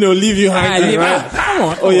 leave you hanging, right? Come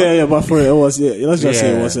on. Oh yeah, but for it was, let's just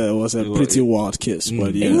say it was a pretty wild kiss, but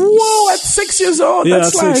but yeah. Whoa, at 6 years old. Yeah,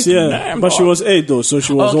 that's at 6, like, yeah. damn, But she was 8 though, so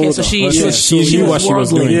she was okay, older. so she knew what she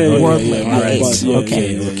was doing. Yeah, Worldling.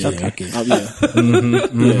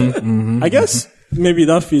 I guess maybe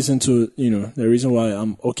that feeds into, the reason why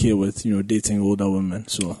I'm okay with, dating older women.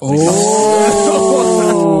 So.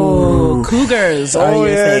 Cougars.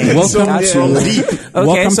 Welcome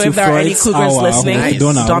so if there are any cougars listening,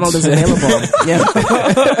 Donald is available. Yeah.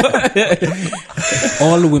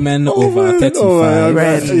 All women over 35.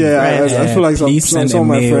 Right. I feel like some of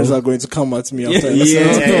my friends are going to come at me after this.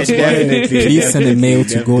 Definitely. Please send a mail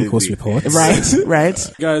to Gold Coast Report. Right.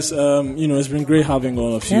 Guys, it's been great having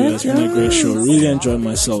all of you. It's been a great show. Really enjoyed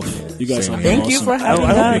myself. You guys have been awesome. Thank you for having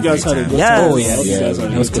us. I hope you guys had a good time. Oh, yeah.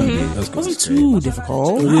 That was good. It wasn't too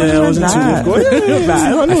difficult. Yeah, it wasn't too difficult. I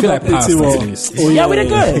feel like passed at least. We did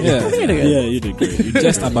good. Yeah, you did great.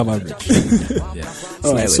 Just above average.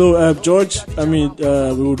 All right, so George, we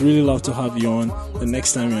would really love to have you on the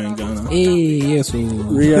next time you're in Ghana. Hey, so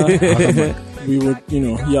Ria, we would,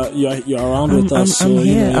 you're around with us, so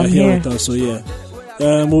you're here with us, so yeah.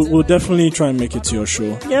 We'll definitely try and make it to your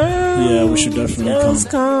show. Yeah, we should definitely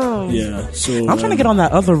come. Yeah, so I'm trying to get on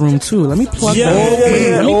that other room too. Let me plug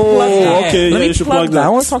that. Okay, you should plug that. I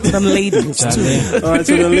want to talk to them ladies too. All right,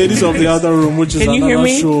 so the ladies of the other room, which is another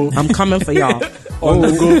show. I'm coming for y'all. On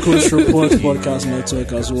the Gold Coast Report podcast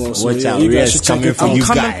network as well. So watch out, you guys should check it out. I'm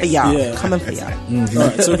coming for y'all. Yeah. Coming for y'all. All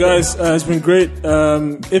right, so guys, it's been great.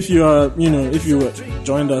 If you are, if you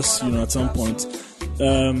joined us, at some point.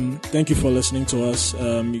 Thank you for listening to us.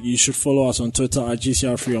 You should follow us on Twitter at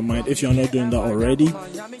GCR Free Your Mind if you're not doing that already.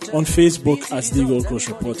 On Facebook at The Gold Coast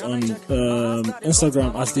Report. On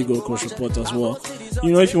Instagram at The Gold Coast Report as well.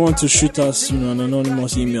 If you want to shoot us, an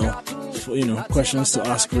anonymous email for, questions to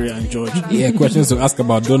ask Ria and George. Yeah, questions to ask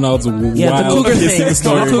about Donald's wild kissing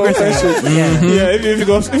story.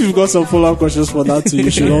 If you've got some follow-up questions for that too,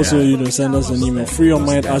 you should also, send us an email. Free Your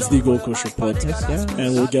Mind at The Gold Coast Report.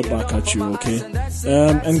 And we'll get back at you, okay?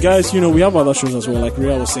 And guys, we have other shows as well. Like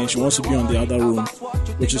Ria was saying, she wants to be on the other room,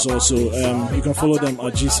 which is also, you can follow them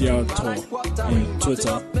at GCR Tour on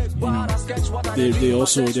Twitter. They're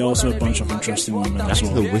also a bunch of interesting women as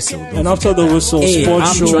well. After the whistle,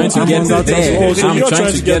 sports show. I'm trying to get that as well. So you're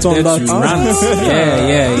trying to get on that.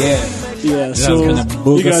 Yeah, so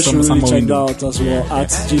you guys should really check that out as well at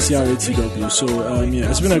GCRATW. So,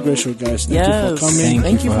 it's been a great show, guys. Thank you for coming.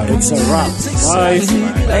 Thank you for coming. It's a wrap. Bye.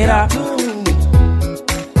 Later.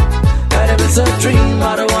 It's a dream,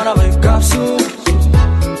 I don't wanna wake up soon.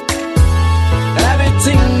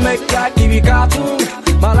 Everything make like TV cartoon.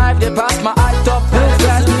 My life they pass my eye top.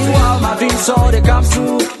 Flash me while my dreams all they come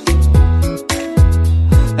true.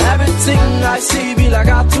 Everything I see be like a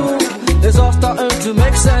cartoon. It's all starting to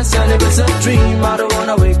make sense. And if it's a dream, I don't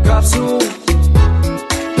wanna wake up soon.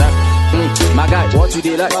 My guy, what you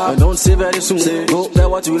did like, but don't say very soon. Go play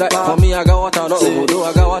what you like. For me, I got what I love. Although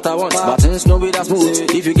I got what I want. But things no be that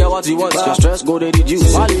smooth. If you get what you want, your stress go they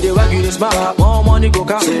reduce. While you dey work, you dey smile. More money go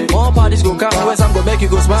come, more parties go come. Where's I'm gonna make you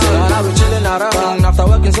go smile? And I be chilling around after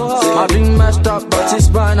working so hard. My dream messed up, but it's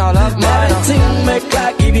fine. I love mine. Everything make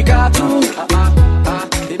like TV cartoon.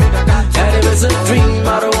 And if it's a dream,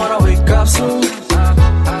 I don't wanna wake up soon.